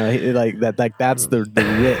that's the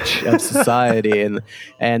rich of society,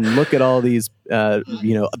 and look at all these.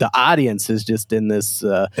 The audience is just in this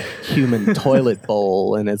human toilet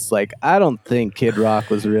bowl, and it's like, I don't think Kid Rock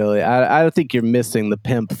was really. I don't think you're missing the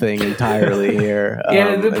pimp thing entirely here.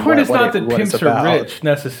 The point is not that pimps are rich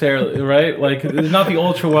necessarily, right? Like, it's not the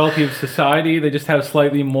ultra wealthy of society. They just have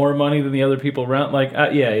slightly more money than the other people around. Like,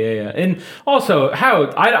 yeah. And also,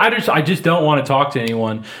 how I just don't want to talk to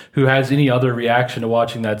anyone who has any other reaction to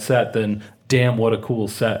watching that set than, damn, what a cool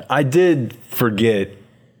set. I did forget,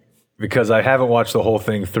 because I haven't watched the whole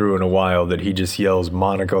thing through in a while, that he just yells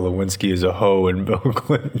Monica Lewinsky is a hoe and Bill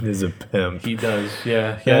Clinton is a pimp. He does,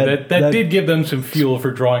 yeah. That did give them some fuel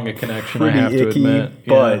for drawing a connection, I have to admit.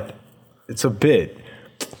 But it's a bit.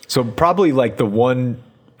 So probably like the one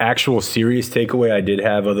actual serious takeaway I did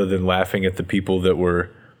have, other than laughing at the people that were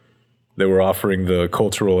offering the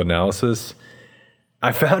cultural analysis,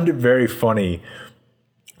 I found it very funny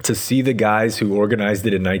to see the guys who organized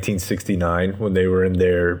it in 1969 when they were in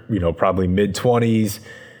their, probably mid-20s.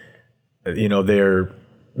 They're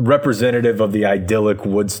representative of the idyllic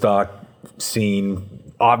Woodstock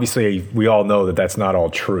scene, obviously we all know that that's not all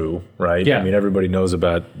true, right? Yeah. I mean, everybody knows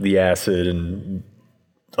about the acid and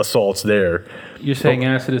assaults there. You're saying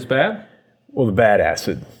acid is bad? Well, the bad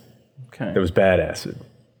acid. Okay. There was bad acid,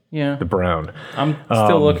 Yeah. the brown. I'm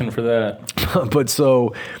still looking for that. But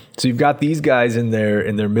so you've got these guys in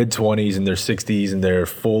their mid-20s and their 60s, and they're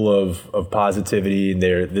full of positivity, and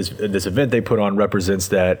this event they put on represents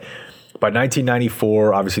that. By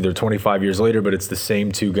 1994, obviously they're 25 years later, but it's the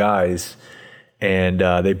same two guys, and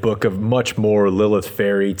they book a much more Lilith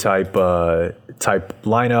Fair type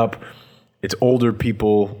lineup. It's older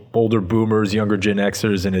people, older boomers, younger Gen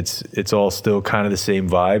Xers, and it's all still kind of the same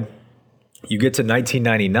vibe. You get to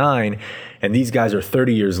 1999, and these guys are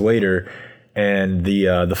 30 years later, and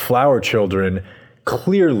the Flower Children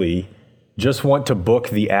clearly just want to book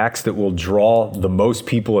the acts that will draw the most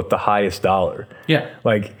people at the highest dollar. Yeah.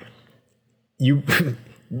 Like,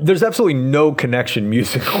 there's absolutely no connection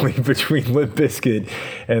musically between Limp Bizkit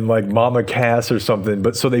and like Mama Cass or something.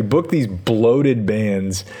 But so they book these bloated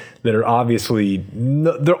bands that are obviously,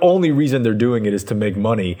 the only reason they're doing it is to make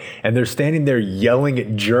money. And they're standing there yelling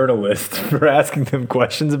at journalists for asking them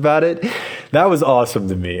questions about it. That was awesome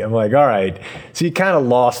to me. I'm like, all right. So you kind of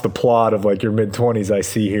lost the plot of like your mid-20s I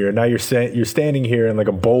see here. And now you're standing here in like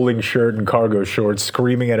a bowling shirt and cargo shorts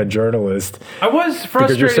screaming at a journalist. I was frustrated.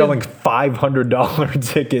 Because you're selling $500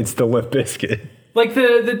 tickets to Limp Bizkit. Like,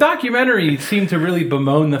 the documentary seemed to really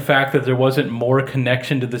bemoan the fact that there wasn't more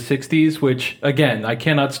connection to the 60s, which, again, I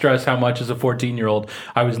cannot stress how much as a 14-year-old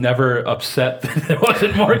I was never upset that there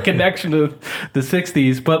wasn't more connection to the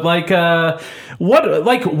 60s. But, why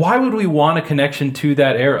would we want a connection to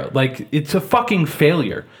that era? Like, it's a fucking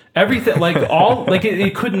failure. Everything,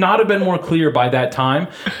 it could not have been more clear by that time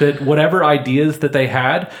that whatever ideas that they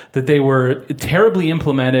had, that they were terribly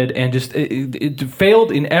implemented, and just it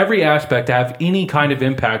failed in every aspect to have any kind of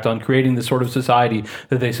impact on creating the sort of society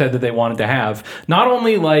that they said that they wanted to have. Not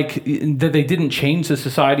only that they didn't change the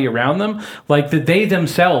society around them, like that they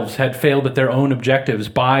themselves had failed at their own objectives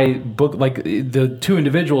by the two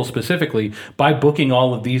individuals specifically, by booking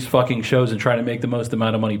all of these fucking shows and trying to make the most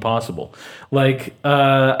amount of money possible.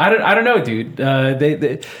 I don't know, dude.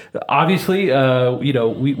 They obviously,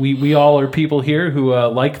 we all are people here who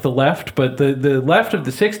like the left, but the left of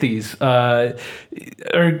the 60s are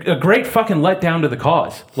a great fucking letdown to the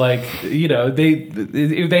cause. Like,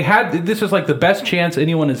 they had, this was like the best chance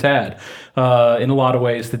anyone has had in a lot of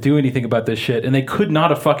ways to do anything about this shit, and they could not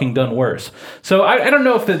have fucking done worse. So I don't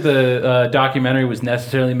know if the documentary was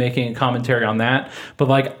necessarily making a commentary on that, but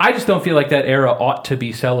like, I just don't feel like that era ought to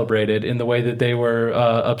be celebrated in the way that they were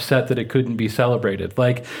upset that it couldn't be celebrated.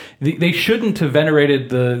 Like, they shouldn't have venerated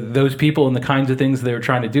those people and the kinds of things they were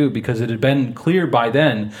trying to do, because it had been clear by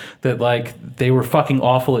then that like they were fucking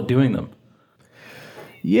awful at doing them.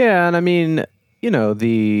 Yeah, and I mean,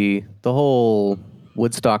 the whole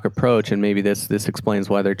Woodstock approach, and maybe this explains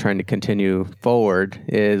why they're trying to continue forward,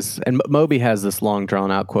 is, and Moby has this long drawn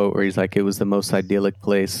out quote where he's like, it was the most idyllic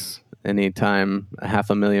place anytime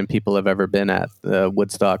 500,000 people have ever been at,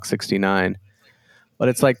 Woodstock 69. But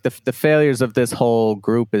it's like the failures of this whole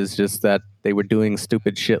group is just that they were doing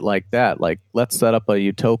stupid shit like that. Like, let's set up a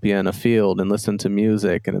utopia in a field and listen to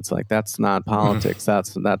music. And it's like, that's not politics.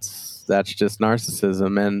 that's just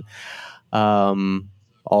narcissism. And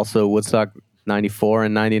also Woodstock 94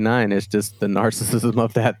 and 99 is just the narcissism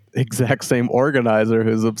of that exact same organizer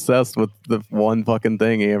who's obsessed with the one fucking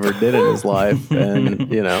thing he ever did in his life.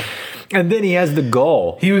 And, And then he has the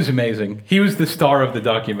gall. He was amazing. He was the star of the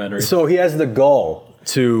documentary. So he has the gall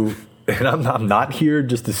to, and I'm not here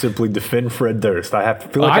just to simply defend Fred Durst. I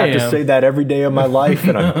feel like I have to say that every day of my life,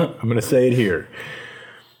 and I'm going to say it here.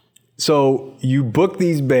 So you book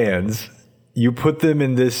these bands, you put them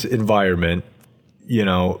in this environment.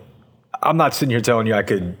 I'm not sitting here telling you I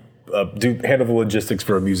could handle the logistics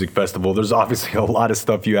for a music festival. There's obviously a lot of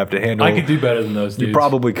stuff you have to handle. I could do better than those dudes. You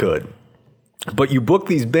probably could. But you book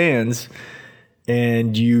these bands,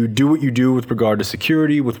 and you do what you do with regard to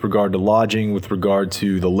security, with regard to lodging, with regard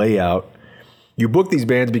to the layout. You book these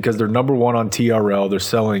bands because they're number one on TRL. They're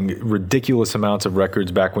selling ridiculous amounts of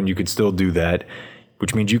records back when you could still do that,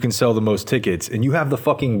 which means you can sell the most tickets. And you have the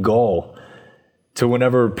fucking gall to,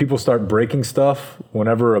 whenever people start breaking stuff,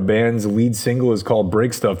 whenever a band's lead single is called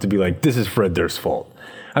Break Stuff, to be like, this is Fred Durst's fault.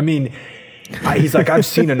 I mean, he's like, I've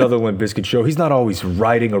seen another Limp Bizkit show. He's not always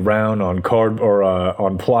riding around on card or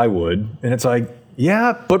on plywood. And it's like,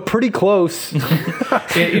 yeah, but pretty close.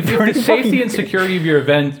 If the safety and security of your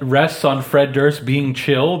event rests on Fred Durst being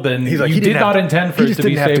chill, then he's like, you did not intend for it to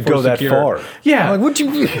be safe or secure. He just didn't have to go that far. Yeah. I'm like, what'd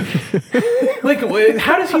you... Like,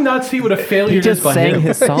 how does he not see what a failure he just is by sang him?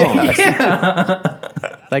 his song. Yeah.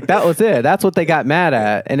 Like that was it. That's what they got mad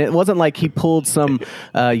at. And it wasn't like he pulled some,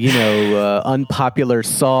 unpopular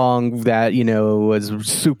song that, was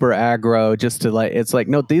super aggro just to like, it's like,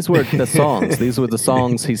 no, these were the songs. These were the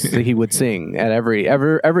songs he would sing at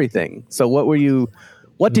everything. So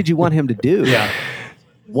what did you want him to do? Yeah.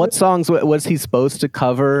 What songs was he supposed to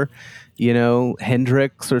cover?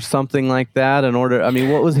 Hendrix or something like that in order. I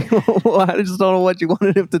mean, what was he? I just don't know what you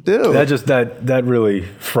wanted him to do. That really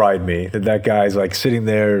fried me. That guy's like sitting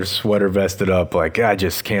there, sweater vested up, like, I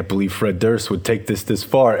just can't believe Fred Durst would take this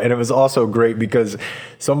far. And it was also great because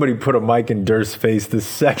somebody put a mic in Durst's face the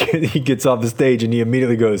second he gets off the stage, and he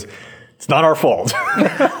immediately goes, "It's not our fault."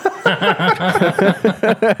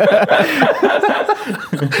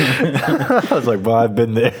 I was like, well, I've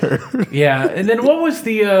been there. Yeah, and then what was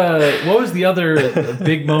the other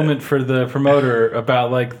big moment for the promoter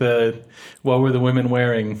about like what were the women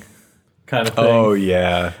wearing kind of thing? Oh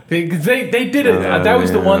yeah, they did it. That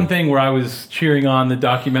was the one thing where I was cheering on the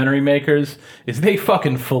documentary makers is they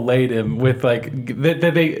fucking filleted him with like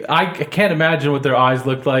I can't imagine what their eyes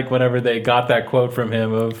looked like whenever they got that quote from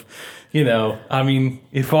him of. I mean,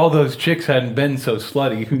 if all those chicks hadn't been so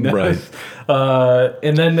slutty, who knows? Right.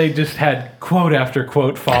 And then they just had quote after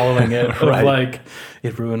quote following it of Right. like,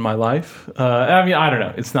 it ruined my life. I mean, I don't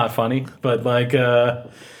know. It's not funny, but like,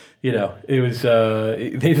 it was,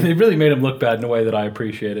 they really made him look bad in a way that I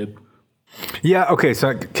appreciated. Yeah, okay,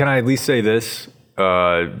 so can I at least say this?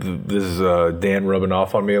 This is Dan rubbing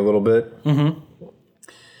off on me a little bit. Mm-hmm.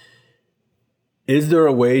 Is there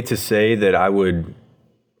a way to say that I would...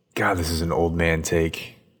 God, this is an old man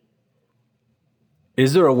take.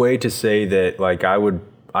 Is there a way to say that, like,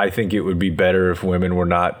 I think it would be better if women were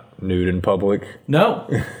not nude in public? No.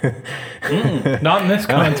 Not in this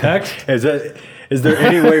context. Is there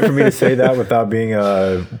any way for me to say that without being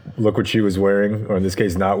look what she was wearing, or in this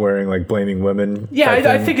case not wearing, like blaming women? Yeah,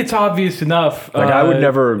 I think it's obvious enough. Like I would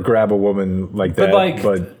never grab a woman like that.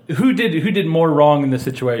 But who did more wrong in this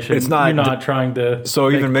situation? It's not. You're not trying to. So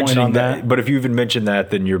make even a point mentioning on that, but if you even mention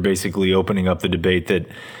that, then you're basically opening up the debate that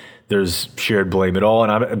there's shared blame at all.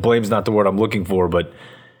 And blame's not the word I'm looking for, but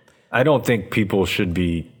I don't think people should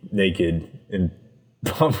be naked in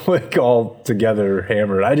public all together,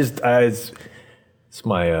 hammered. It's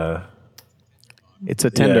my. It's a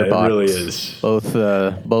tinderbox. It really is.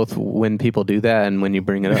 Both when people do that and when you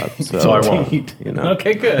bring it up. So I won't.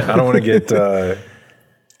 Okay, good. I don't want to get. I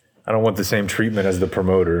don't want the same treatment as the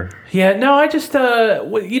promoter. Yeah, no, I just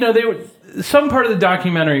some part of the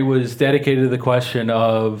documentary was dedicated to the question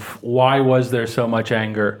of why was there so much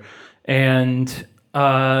anger, and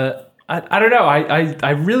I don't know.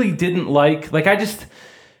 I really didn't like the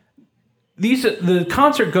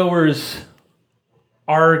concert goers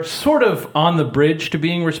are sort of on the bridge to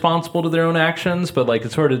being responsible to their own actions, but like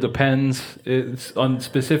it sort of depends. It's on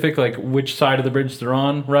specific like which side of the bridge they're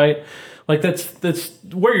on, right? Like that's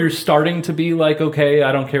where you're starting to be like, okay,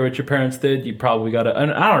 I don't care what your parents did, you probably got to.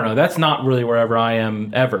 And I don't know. That's not really wherever I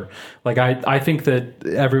am ever. Like I think that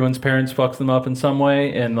everyone's parents fucks them up in some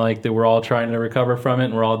way, and like that we're all trying to recover from it,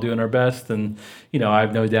 and we're all doing our best. And I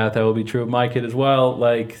have no doubt that will be true of my kid as well.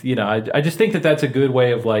 Like I just think that that's a good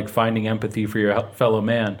way of like finding empathy for your fellow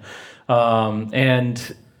man.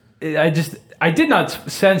 And I did not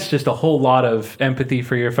sense just a whole lot of empathy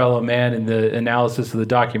for your fellow man in the analysis of the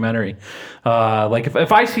documentary. Like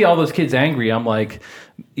if I see all those kids angry, I'm like,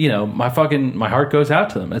 my heart goes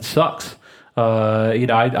out to them. It sucks. You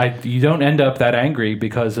don't end up that angry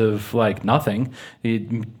because of like nothing.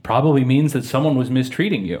 It probably means that someone was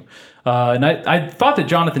mistreating you. And I thought that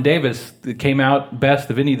Jonathan Davis came out best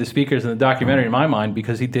of any of the speakers in the documentary in my mind,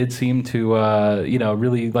 because he did seem to,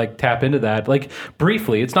 really like tap into that. Like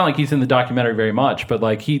briefly, it's not like he's in the documentary very much, but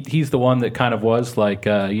like he's the one that kind of was like,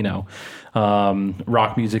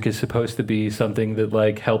 rock music is supposed to be something that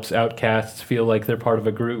like helps outcasts feel like they're part of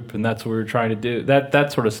a group, and that's what we're trying to do.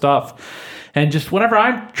 That sort of stuff. And just whenever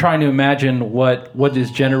I'm trying to imagine what is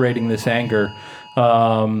generating this anger,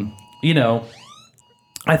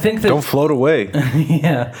 I think that... Don't float away.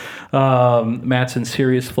 Yeah. Matt's in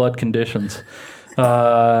serious flood conditions.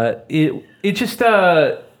 It just...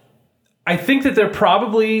 I think that they're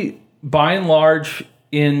probably, by and large,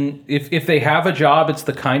 if they have a job, it's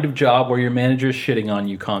the kind of job where your manager's shitting on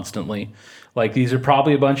you constantly. Like, these are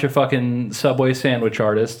probably a bunch of fucking Subway sandwich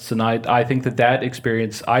artists, and I think that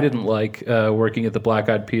experience, I didn't like working at the Black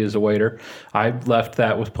Eyed Peas as a waiter. I left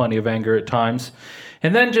that with plenty of anger at times.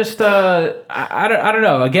 And then just, I don't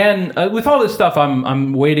know. Again, with all this stuff,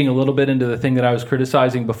 I'm wading a little bit into the thing that I was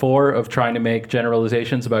criticizing before of trying to make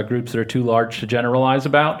generalizations about groups that are too large to generalize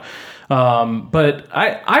about. But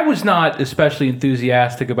I was not especially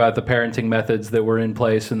enthusiastic about the parenting methods that were in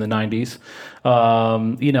place in the 90s.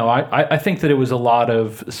 I think that it was a lot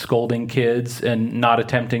of scolding kids and not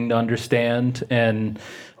attempting to understand. And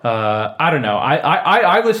I don't know.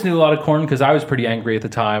 I listened to a lot of Korn because I was pretty angry at the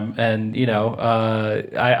time. And, it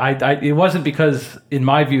wasn't because, in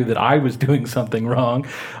my view, that I was doing something wrong.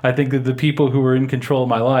 I think that the people who were in control of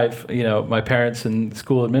my life, my parents and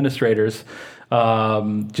school administrators,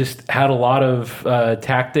 just had a lot of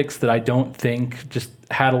tactics that I don't think just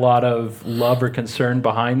had a lot of love or concern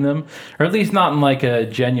behind them, or at least not in like a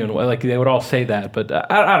genuine way. Like they would all say that, but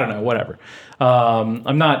I don't know, whatever.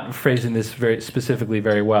 I'm not phrasing this very specifically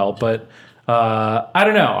very well, but I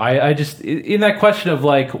don't know. I just, in that question of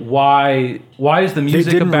like, why is the music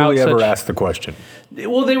They didn't about really such... ever ask the question.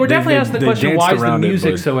 Well, they were definitely asking the question, why is the danced around it,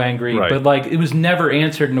 music but- so angry? right. But like, it was never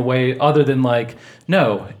answered in a way other than like,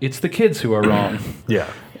 no, it's the kids who are wrong. Yeah.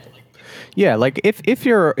 Yeah, like if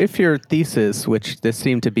your thesis, which this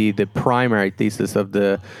seemed to be the primary thesis of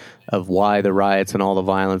why the riots and all the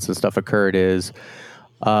violence and stuff occurred, is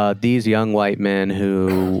these young white men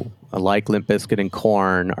who like Limp Bizkit and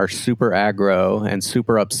Korn are super aggro and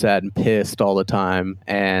super upset and pissed all the time,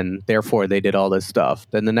 and therefore they did all this stuff.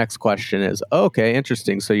 Then the next question is, okay,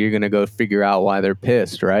 interesting. So you're going to go figure out why they're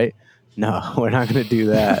pissed, right? No, we're not going to do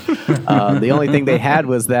that. The only thing they had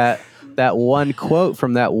was that one quote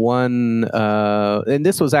from that one, and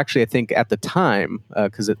this was actually, I think, at the time,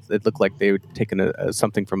 because it looked like they were taking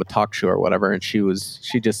something from a talk show or whatever, and she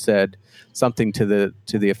just said something to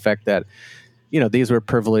the effect that, these were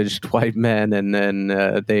privileged white men, and then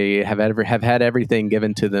they have had everything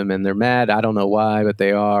given to them, and they're mad. I don't know why, but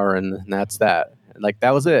they are, and that's that. Like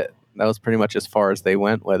that was it. That was pretty much as far as they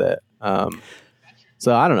went with it.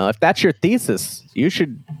 So I don't know if that's your thesis. You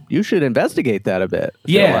should investigate that a bit.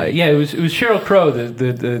 Yeah. It was Sheryl Crow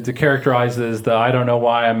that characterizes the I don't know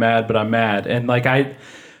why I'm mad, but I'm mad, and like I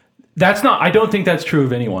don't think that's true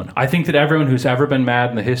of anyone. I think that everyone who's ever been mad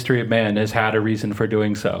in the history of man has had a reason for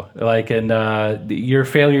doing so. Like, and your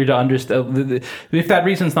failure to understand, if that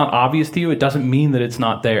reason's not obvious to you, it doesn't mean that it's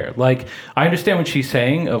not there. Like, I understand what she's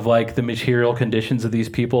saying of like the material conditions of these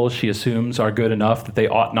people she assumes are good enough that they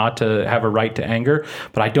ought not to have a right to anger,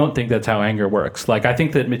 but I don't think that's how anger works. Like, I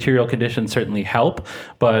think that material conditions certainly help,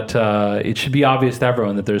 but it should be obvious to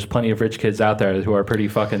everyone that there's plenty of rich kids out there who are pretty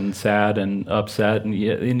fucking sad and upset, and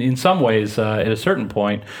in some ways, at a certain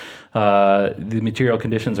point, the material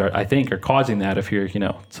conditions are causing that. If you're,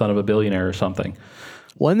 son of a billionaire or something.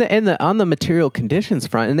 Well, on the material conditions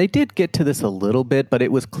front, and they did get to this a little bit, but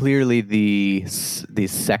it was clearly the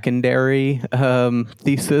secondary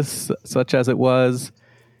thesis, such as it was.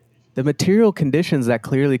 The material conditions that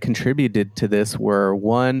clearly contributed to this were,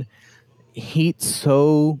 one, heat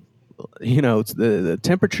so, the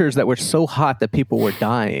temperatures that were so hot that people were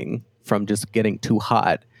dying from just getting too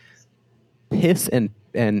hot. Piss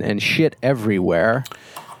and shit everywhere,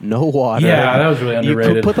 no water. Yeah, that was really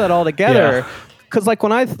underrated. You put that all together, because like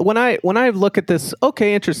when I look at this,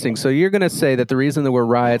 okay, interesting. So you're gonna say that the reason there were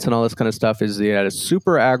riots and all this kind of stuff is you had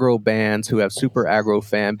super aggro bands who have super aggro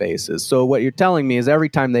fan bases. So what you're telling me is every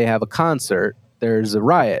time they have a concert, there's a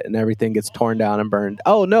riot and everything gets torn down and burned.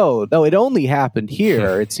 Oh no, it only happened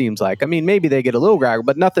here. It seems like. I mean, maybe they get a little aggro,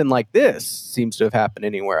 but nothing like this seems to have happened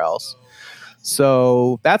anywhere else.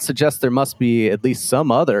 So that suggests there must be at least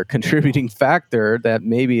some other contributing factor that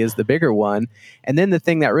maybe is the bigger one. And then the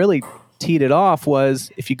thing that really teed it off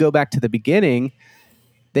was, if you go back to the beginning,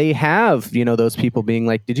 they have, those people being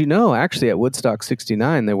like, did you know, actually at Woodstock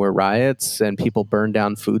 69, there were riots and people burned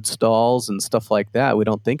down food stalls and stuff like that. We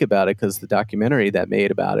don't think about it because the documentary that made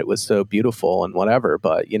about it was so beautiful and whatever,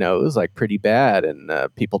 but, it was like pretty bad and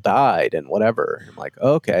people died and whatever. I'm like,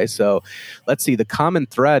 okay, so let's see. The common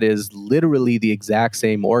thread is literally the exact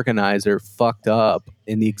same organizer fucked up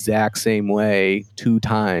in the exact same way 2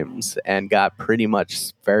 times and got pretty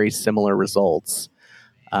much very similar results.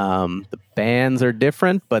 The bands are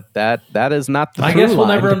different, but that is not the I through guess we'll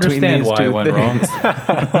line never between understand these why two it went things.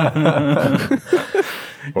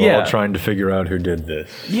 wrong. We're all trying to figure out who did this.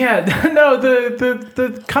 Yeah, no,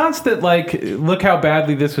 the constant, like, look how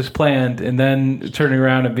badly this was planned, and then turning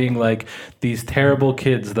around and being like, these terrible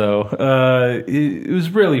kids, though, it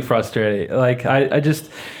was really frustrating. Like, I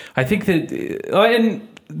think that, and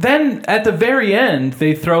then at the very end,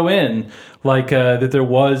 they throw in, that there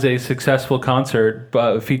was a successful concert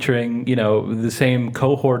featuring, the same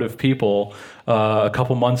cohort of people a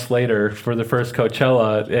couple months later for the first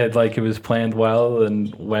Coachella, and it was planned well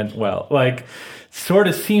and went well. Sort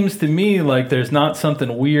of seems to me like there's not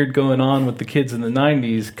something weird going on with the kids in the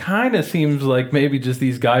 90s. Kind of seems like maybe just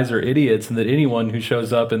these guys are idiots, and that anyone who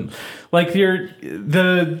shows up and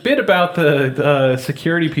the bit about the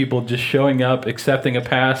security people just showing up, accepting a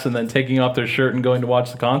pass, and then taking off their shirt and going to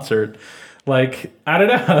watch the concert. I don't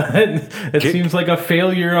know. It seems like a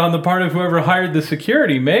failure on the part of whoever hired the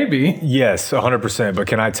security, maybe. Yes, 100%. But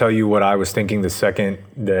can I tell you what I was thinking the second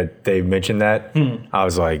that they mentioned that? I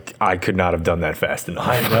was like, I could not have done that fast enough.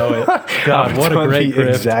 I know it. God, what a great the grift.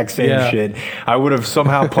 exact same shit. I would have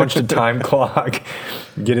somehow punched a time clock,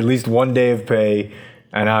 get at least 1 day of pay,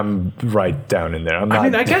 and I'm right down in there.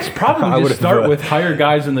 I guess probably just start with hire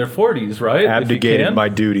guys in their 40s, right? Abdicated my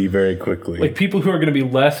duty very quickly. People who are going to be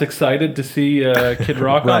less excited to see Kid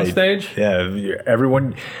Rock on stage. Yeah,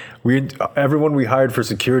 everyone we hired for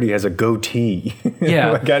security has a goatee.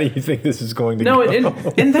 Yeah. How do you think this is going to go?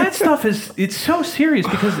 And that stuff it's so serious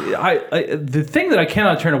because the thing that I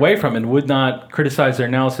cannot turn away from and would not criticize their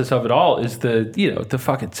analysis of it all is the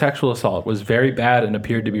fucking sexual assault was very bad and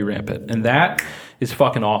appeared to be rampant, and that is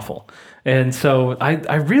fucking awful. And so I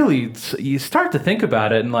really, you start to think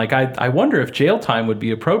about it, and I wonder if jail time would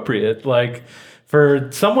be appropriate,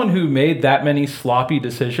 for someone who made that many sloppy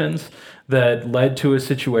decisions that led to a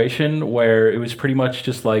situation where it was pretty much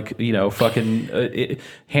just fucking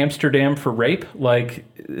Amsterdam for rape.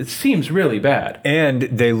 It seems really bad. And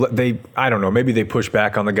they I don't know, maybe they pushed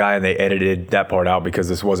back on the guy and they edited that part out because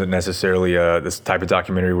this wasn't necessarily this type of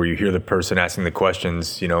documentary where you hear the person asking the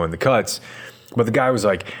questions, in the cuts. But the guy was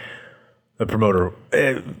like, the promoter,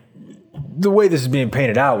 the way this is being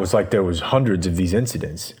painted out was like there was hundreds of these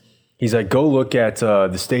incidents. He's like, go look at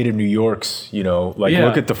the state of New York's,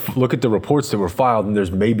 look at the reports that were filed, and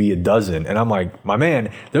there's maybe a dozen. And I'm like, my man,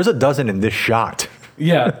 there's a dozen in this shot.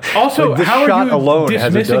 Yeah. Also, this how shot are you alone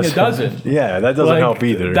dismissing has a dozen? Yeah, that doesn't help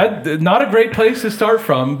either. That not a great place to start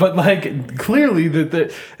from, but clearly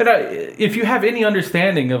if you have any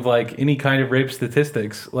understanding of any kind of rape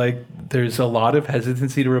statistics, there's a lot of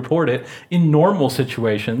hesitancy to report it in normal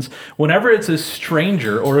situations. Whenever it's a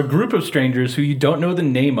stranger or a group of strangers who you don't know the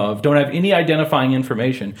name of, don't have any identifying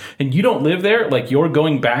information, and you don't live there, you're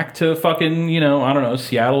going back to fucking, I don't know,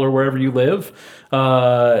 Seattle or wherever you live,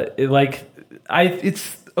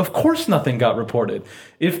 it's of course nothing got reported.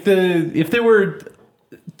 If there were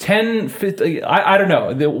 10, 50, I don't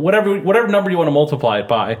know, whatever number you want to multiply it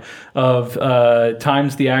by of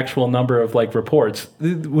times the actual number of reports,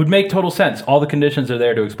 it would make total sense. All the conditions are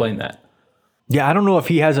there to explain that. Yeah, I don't know if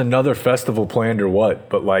he has another festival planned or what,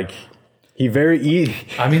 but he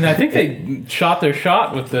I think they shot their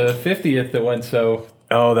shot with the 50th that went so.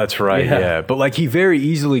 Oh, that's right. Yeah. But he very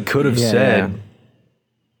easily could have said,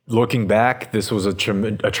 looking back, this was a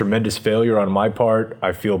tremendous failure on my part.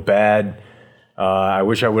 I feel bad. I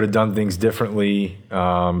wish I would have done things differently.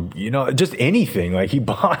 Just anything. He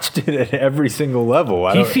botched it at every single level.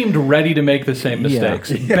 He seemed ready to make the same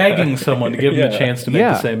mistakes, begging someone to give him a chance to make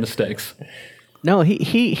the same mistakes. No,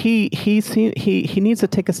 he needs to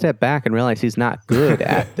take a step back and realize he's not good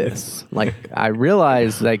at this. I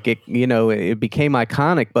realize it became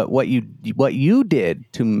iconic, but what you did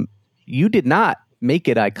you did not make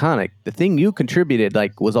it iconic. The thing you contributed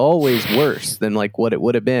was always worse than what it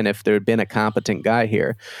would have been if there had been a competent guy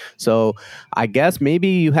here. So I guess maybe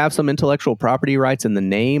you have some intellectual property rights in the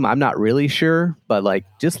name. I'm not really sure, but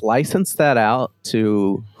just license that out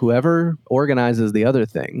to whoever organizes the other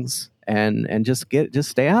things and just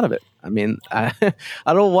stay out of it. I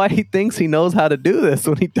don't know why he thinks he knows how to do this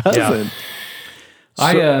when he doesn't.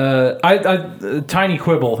 Yeah. I tiny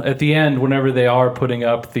quibble at the end whenever they are putting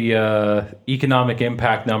up the economic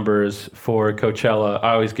impact numbers for Coachella.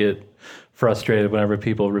 I always get frustrated whenever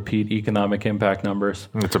people repeat economic impact numbers.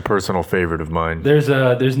 It's a personal favorite of mine.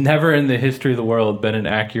 There's never in the history of the world been an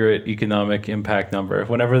accurate economic impact number.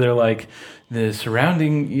 Whenever they're the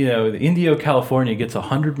surrounding, Indio, California gets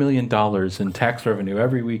 $100 million in tax revenue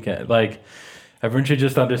every weekend. Everyone should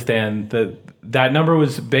just understand that number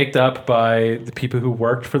was baked up by the people who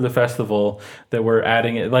worked for the festival that were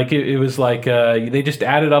adding it. It was they just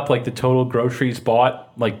added up the total groceries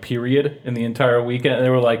bought period in the entire weekend. And they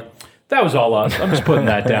were that was all us. I'm just putting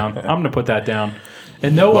that down. I'm going to put that down.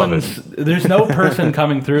 And there's no person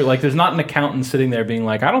coming through. There's not an accountant sitting there being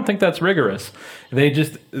I don't think that's rigorous. They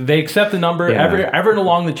accept the number. Yeah. Everyone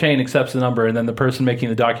along the chain accepts the number. And then the person making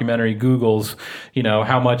the documentary Googles,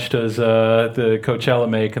 how much does the Coachella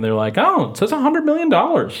make? And they're oh, it says $100 million.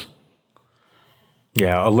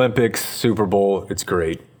 Yeah, Olympics, Super Bowl, it's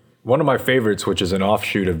great. One of my favorites, which is an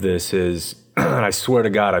offshoot of this, is, and I swear to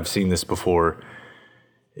God I've seen this before,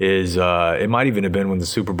 is it might even have been when the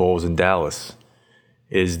Super Bowl was in Dallas,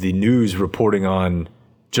 is the news reporting on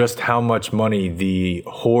just how much money the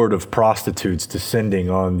horde of prostitutes descending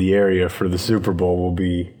on the area for the Super Bowl will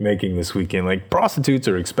be making this weekend. Like, prostitutes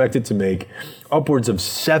are expected to make upwards of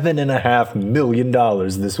 $7.5 million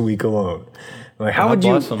this week alone. Like, how would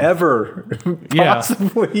you ever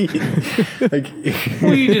possibly? Like,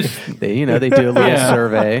 well, you just they do a little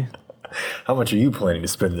survey. How much are you planning to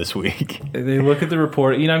spend this week? They look at the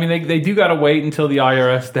report. I mean, they do got to wait until the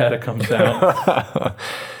IRS data comes out.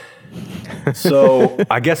 So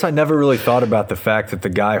I guess I never really thought about the fact that the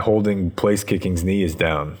guy holding Place Kicking's knee is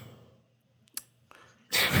down.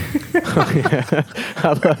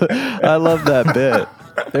 I love that bit.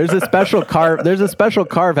 There's a special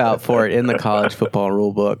carve out for it in the college football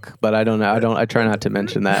rule book, but I don't know. I try not to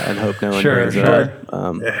mention that and hope no one brings it up.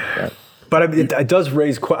 But it does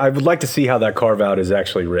raise. I would like to see how that carve out is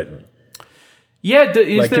actually written. Yeah,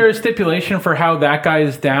 is there a stipulation for how that guy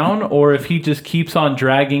is down, or if he just keeps on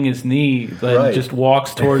dragging his knee and just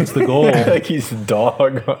walks towards the goal? Like he's a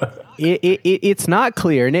dog. It's not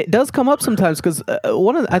clear, and it does come up sometimes because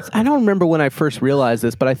I don't remember when I first realized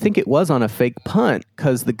this, but I think it was on a fake punt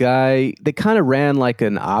because they kind of ran like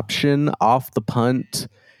an option off the punt,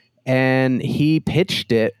 and he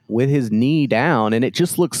pitched it with his knee down, and it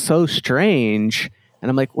just looks so strange. And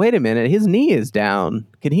I'm like, wait a minute, his knee is down.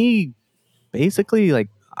 Can he basically like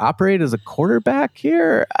operate as a quarterback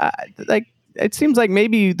here? It seems like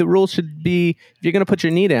maybe the rule should be if you're going to put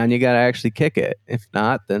your knee down, you got to actually kick it. If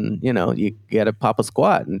not, then you got to pop a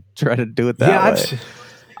squat and try to do it that way.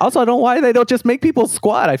 Also, I don't know why they don't just make people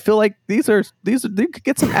squat. I feel like these they could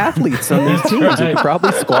get some athletes on these teams who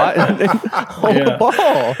probably squat and hold the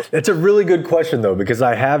ball. It's a really good question though, because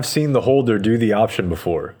I have seen the holder do the option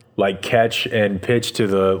before, like catch and pitch to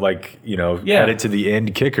the head it to the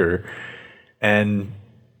end kicker. And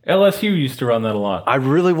LSU used to run that a lot. I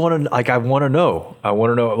really want to, I want to know,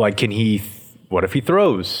 like, what if he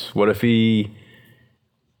throws? What if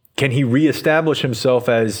can he reestablish himself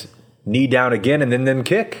as knee down again and then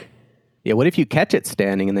kick? Yeah, what if you catch it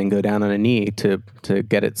standing and then go down on a knee to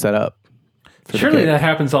get it set up? Surely that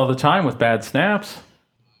happens all the time with bad snaps.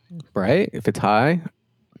 Right? If it's high.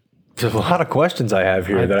 There's a lot of questions I have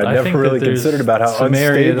here that I never really considered about how some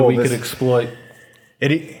unstable area that we could exploit.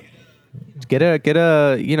 Get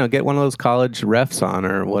one of those college refs on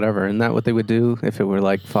or whatever. Isn't that what they would do if it were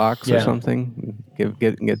like Fox or something?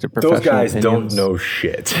 Get the professional Those guys opinions. don't know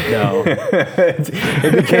shit. No.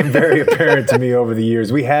 It became very apparent to me over the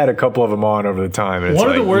years. We had a couple of them on over the time. And one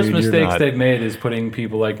of the worst mistakes they've made is putting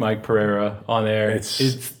people like Mike Pereira on there.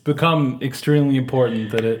 It's become extremely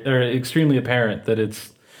extremely apparent that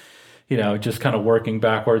it's just kind of working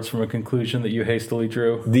backwards from a conclusion that you hastily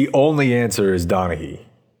drew. The only answer is Donaghy.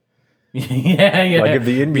 Yeah. Like if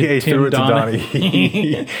the NBA threw it to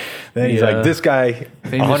Donaghy, then he's like, this guy,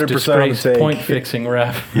 100% on the take. Point fixing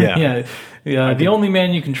ref. Yeah. The only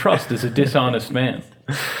man you can trust is a dishonest man.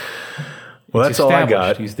 Well, that's all I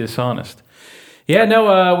got. He's dishonest. Yeah,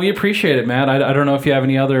 no, we appreciate it, Matt. I don't know if you have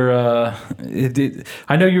any other.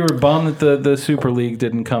 I know you were bummed that the Super League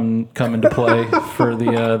didn't come into play for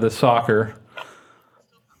the soccer.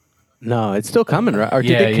 No, it's still coming, right? Or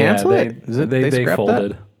did they cancel it? They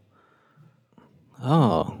folded. That?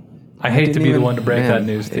 Oh. I hate to be the one to break that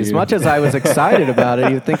news to you. As much as I was excited about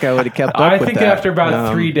it, you'd think I would have kept up with that. I think after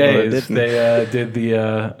about 3 days, they did the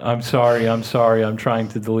I'm sorry, I'm trying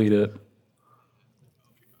to delete it.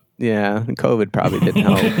 Yeah, COVID probably didn't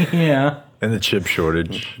help. Yeah. And the chip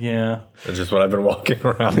shortage. Yeah. That's just what I've been walking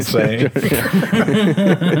around saying.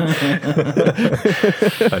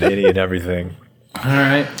 On any and everything. All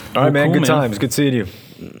right. All right, man. Cool, good times. Good seeing you.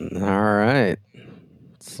 All right.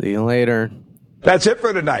 See you later. That's it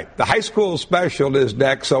for tonight. The high school special is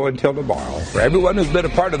next, so until tomorrow, for everyone who's been a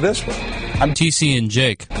part of this one, I'm TC and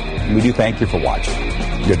Jake. We do thank you for watching.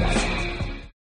 Good night.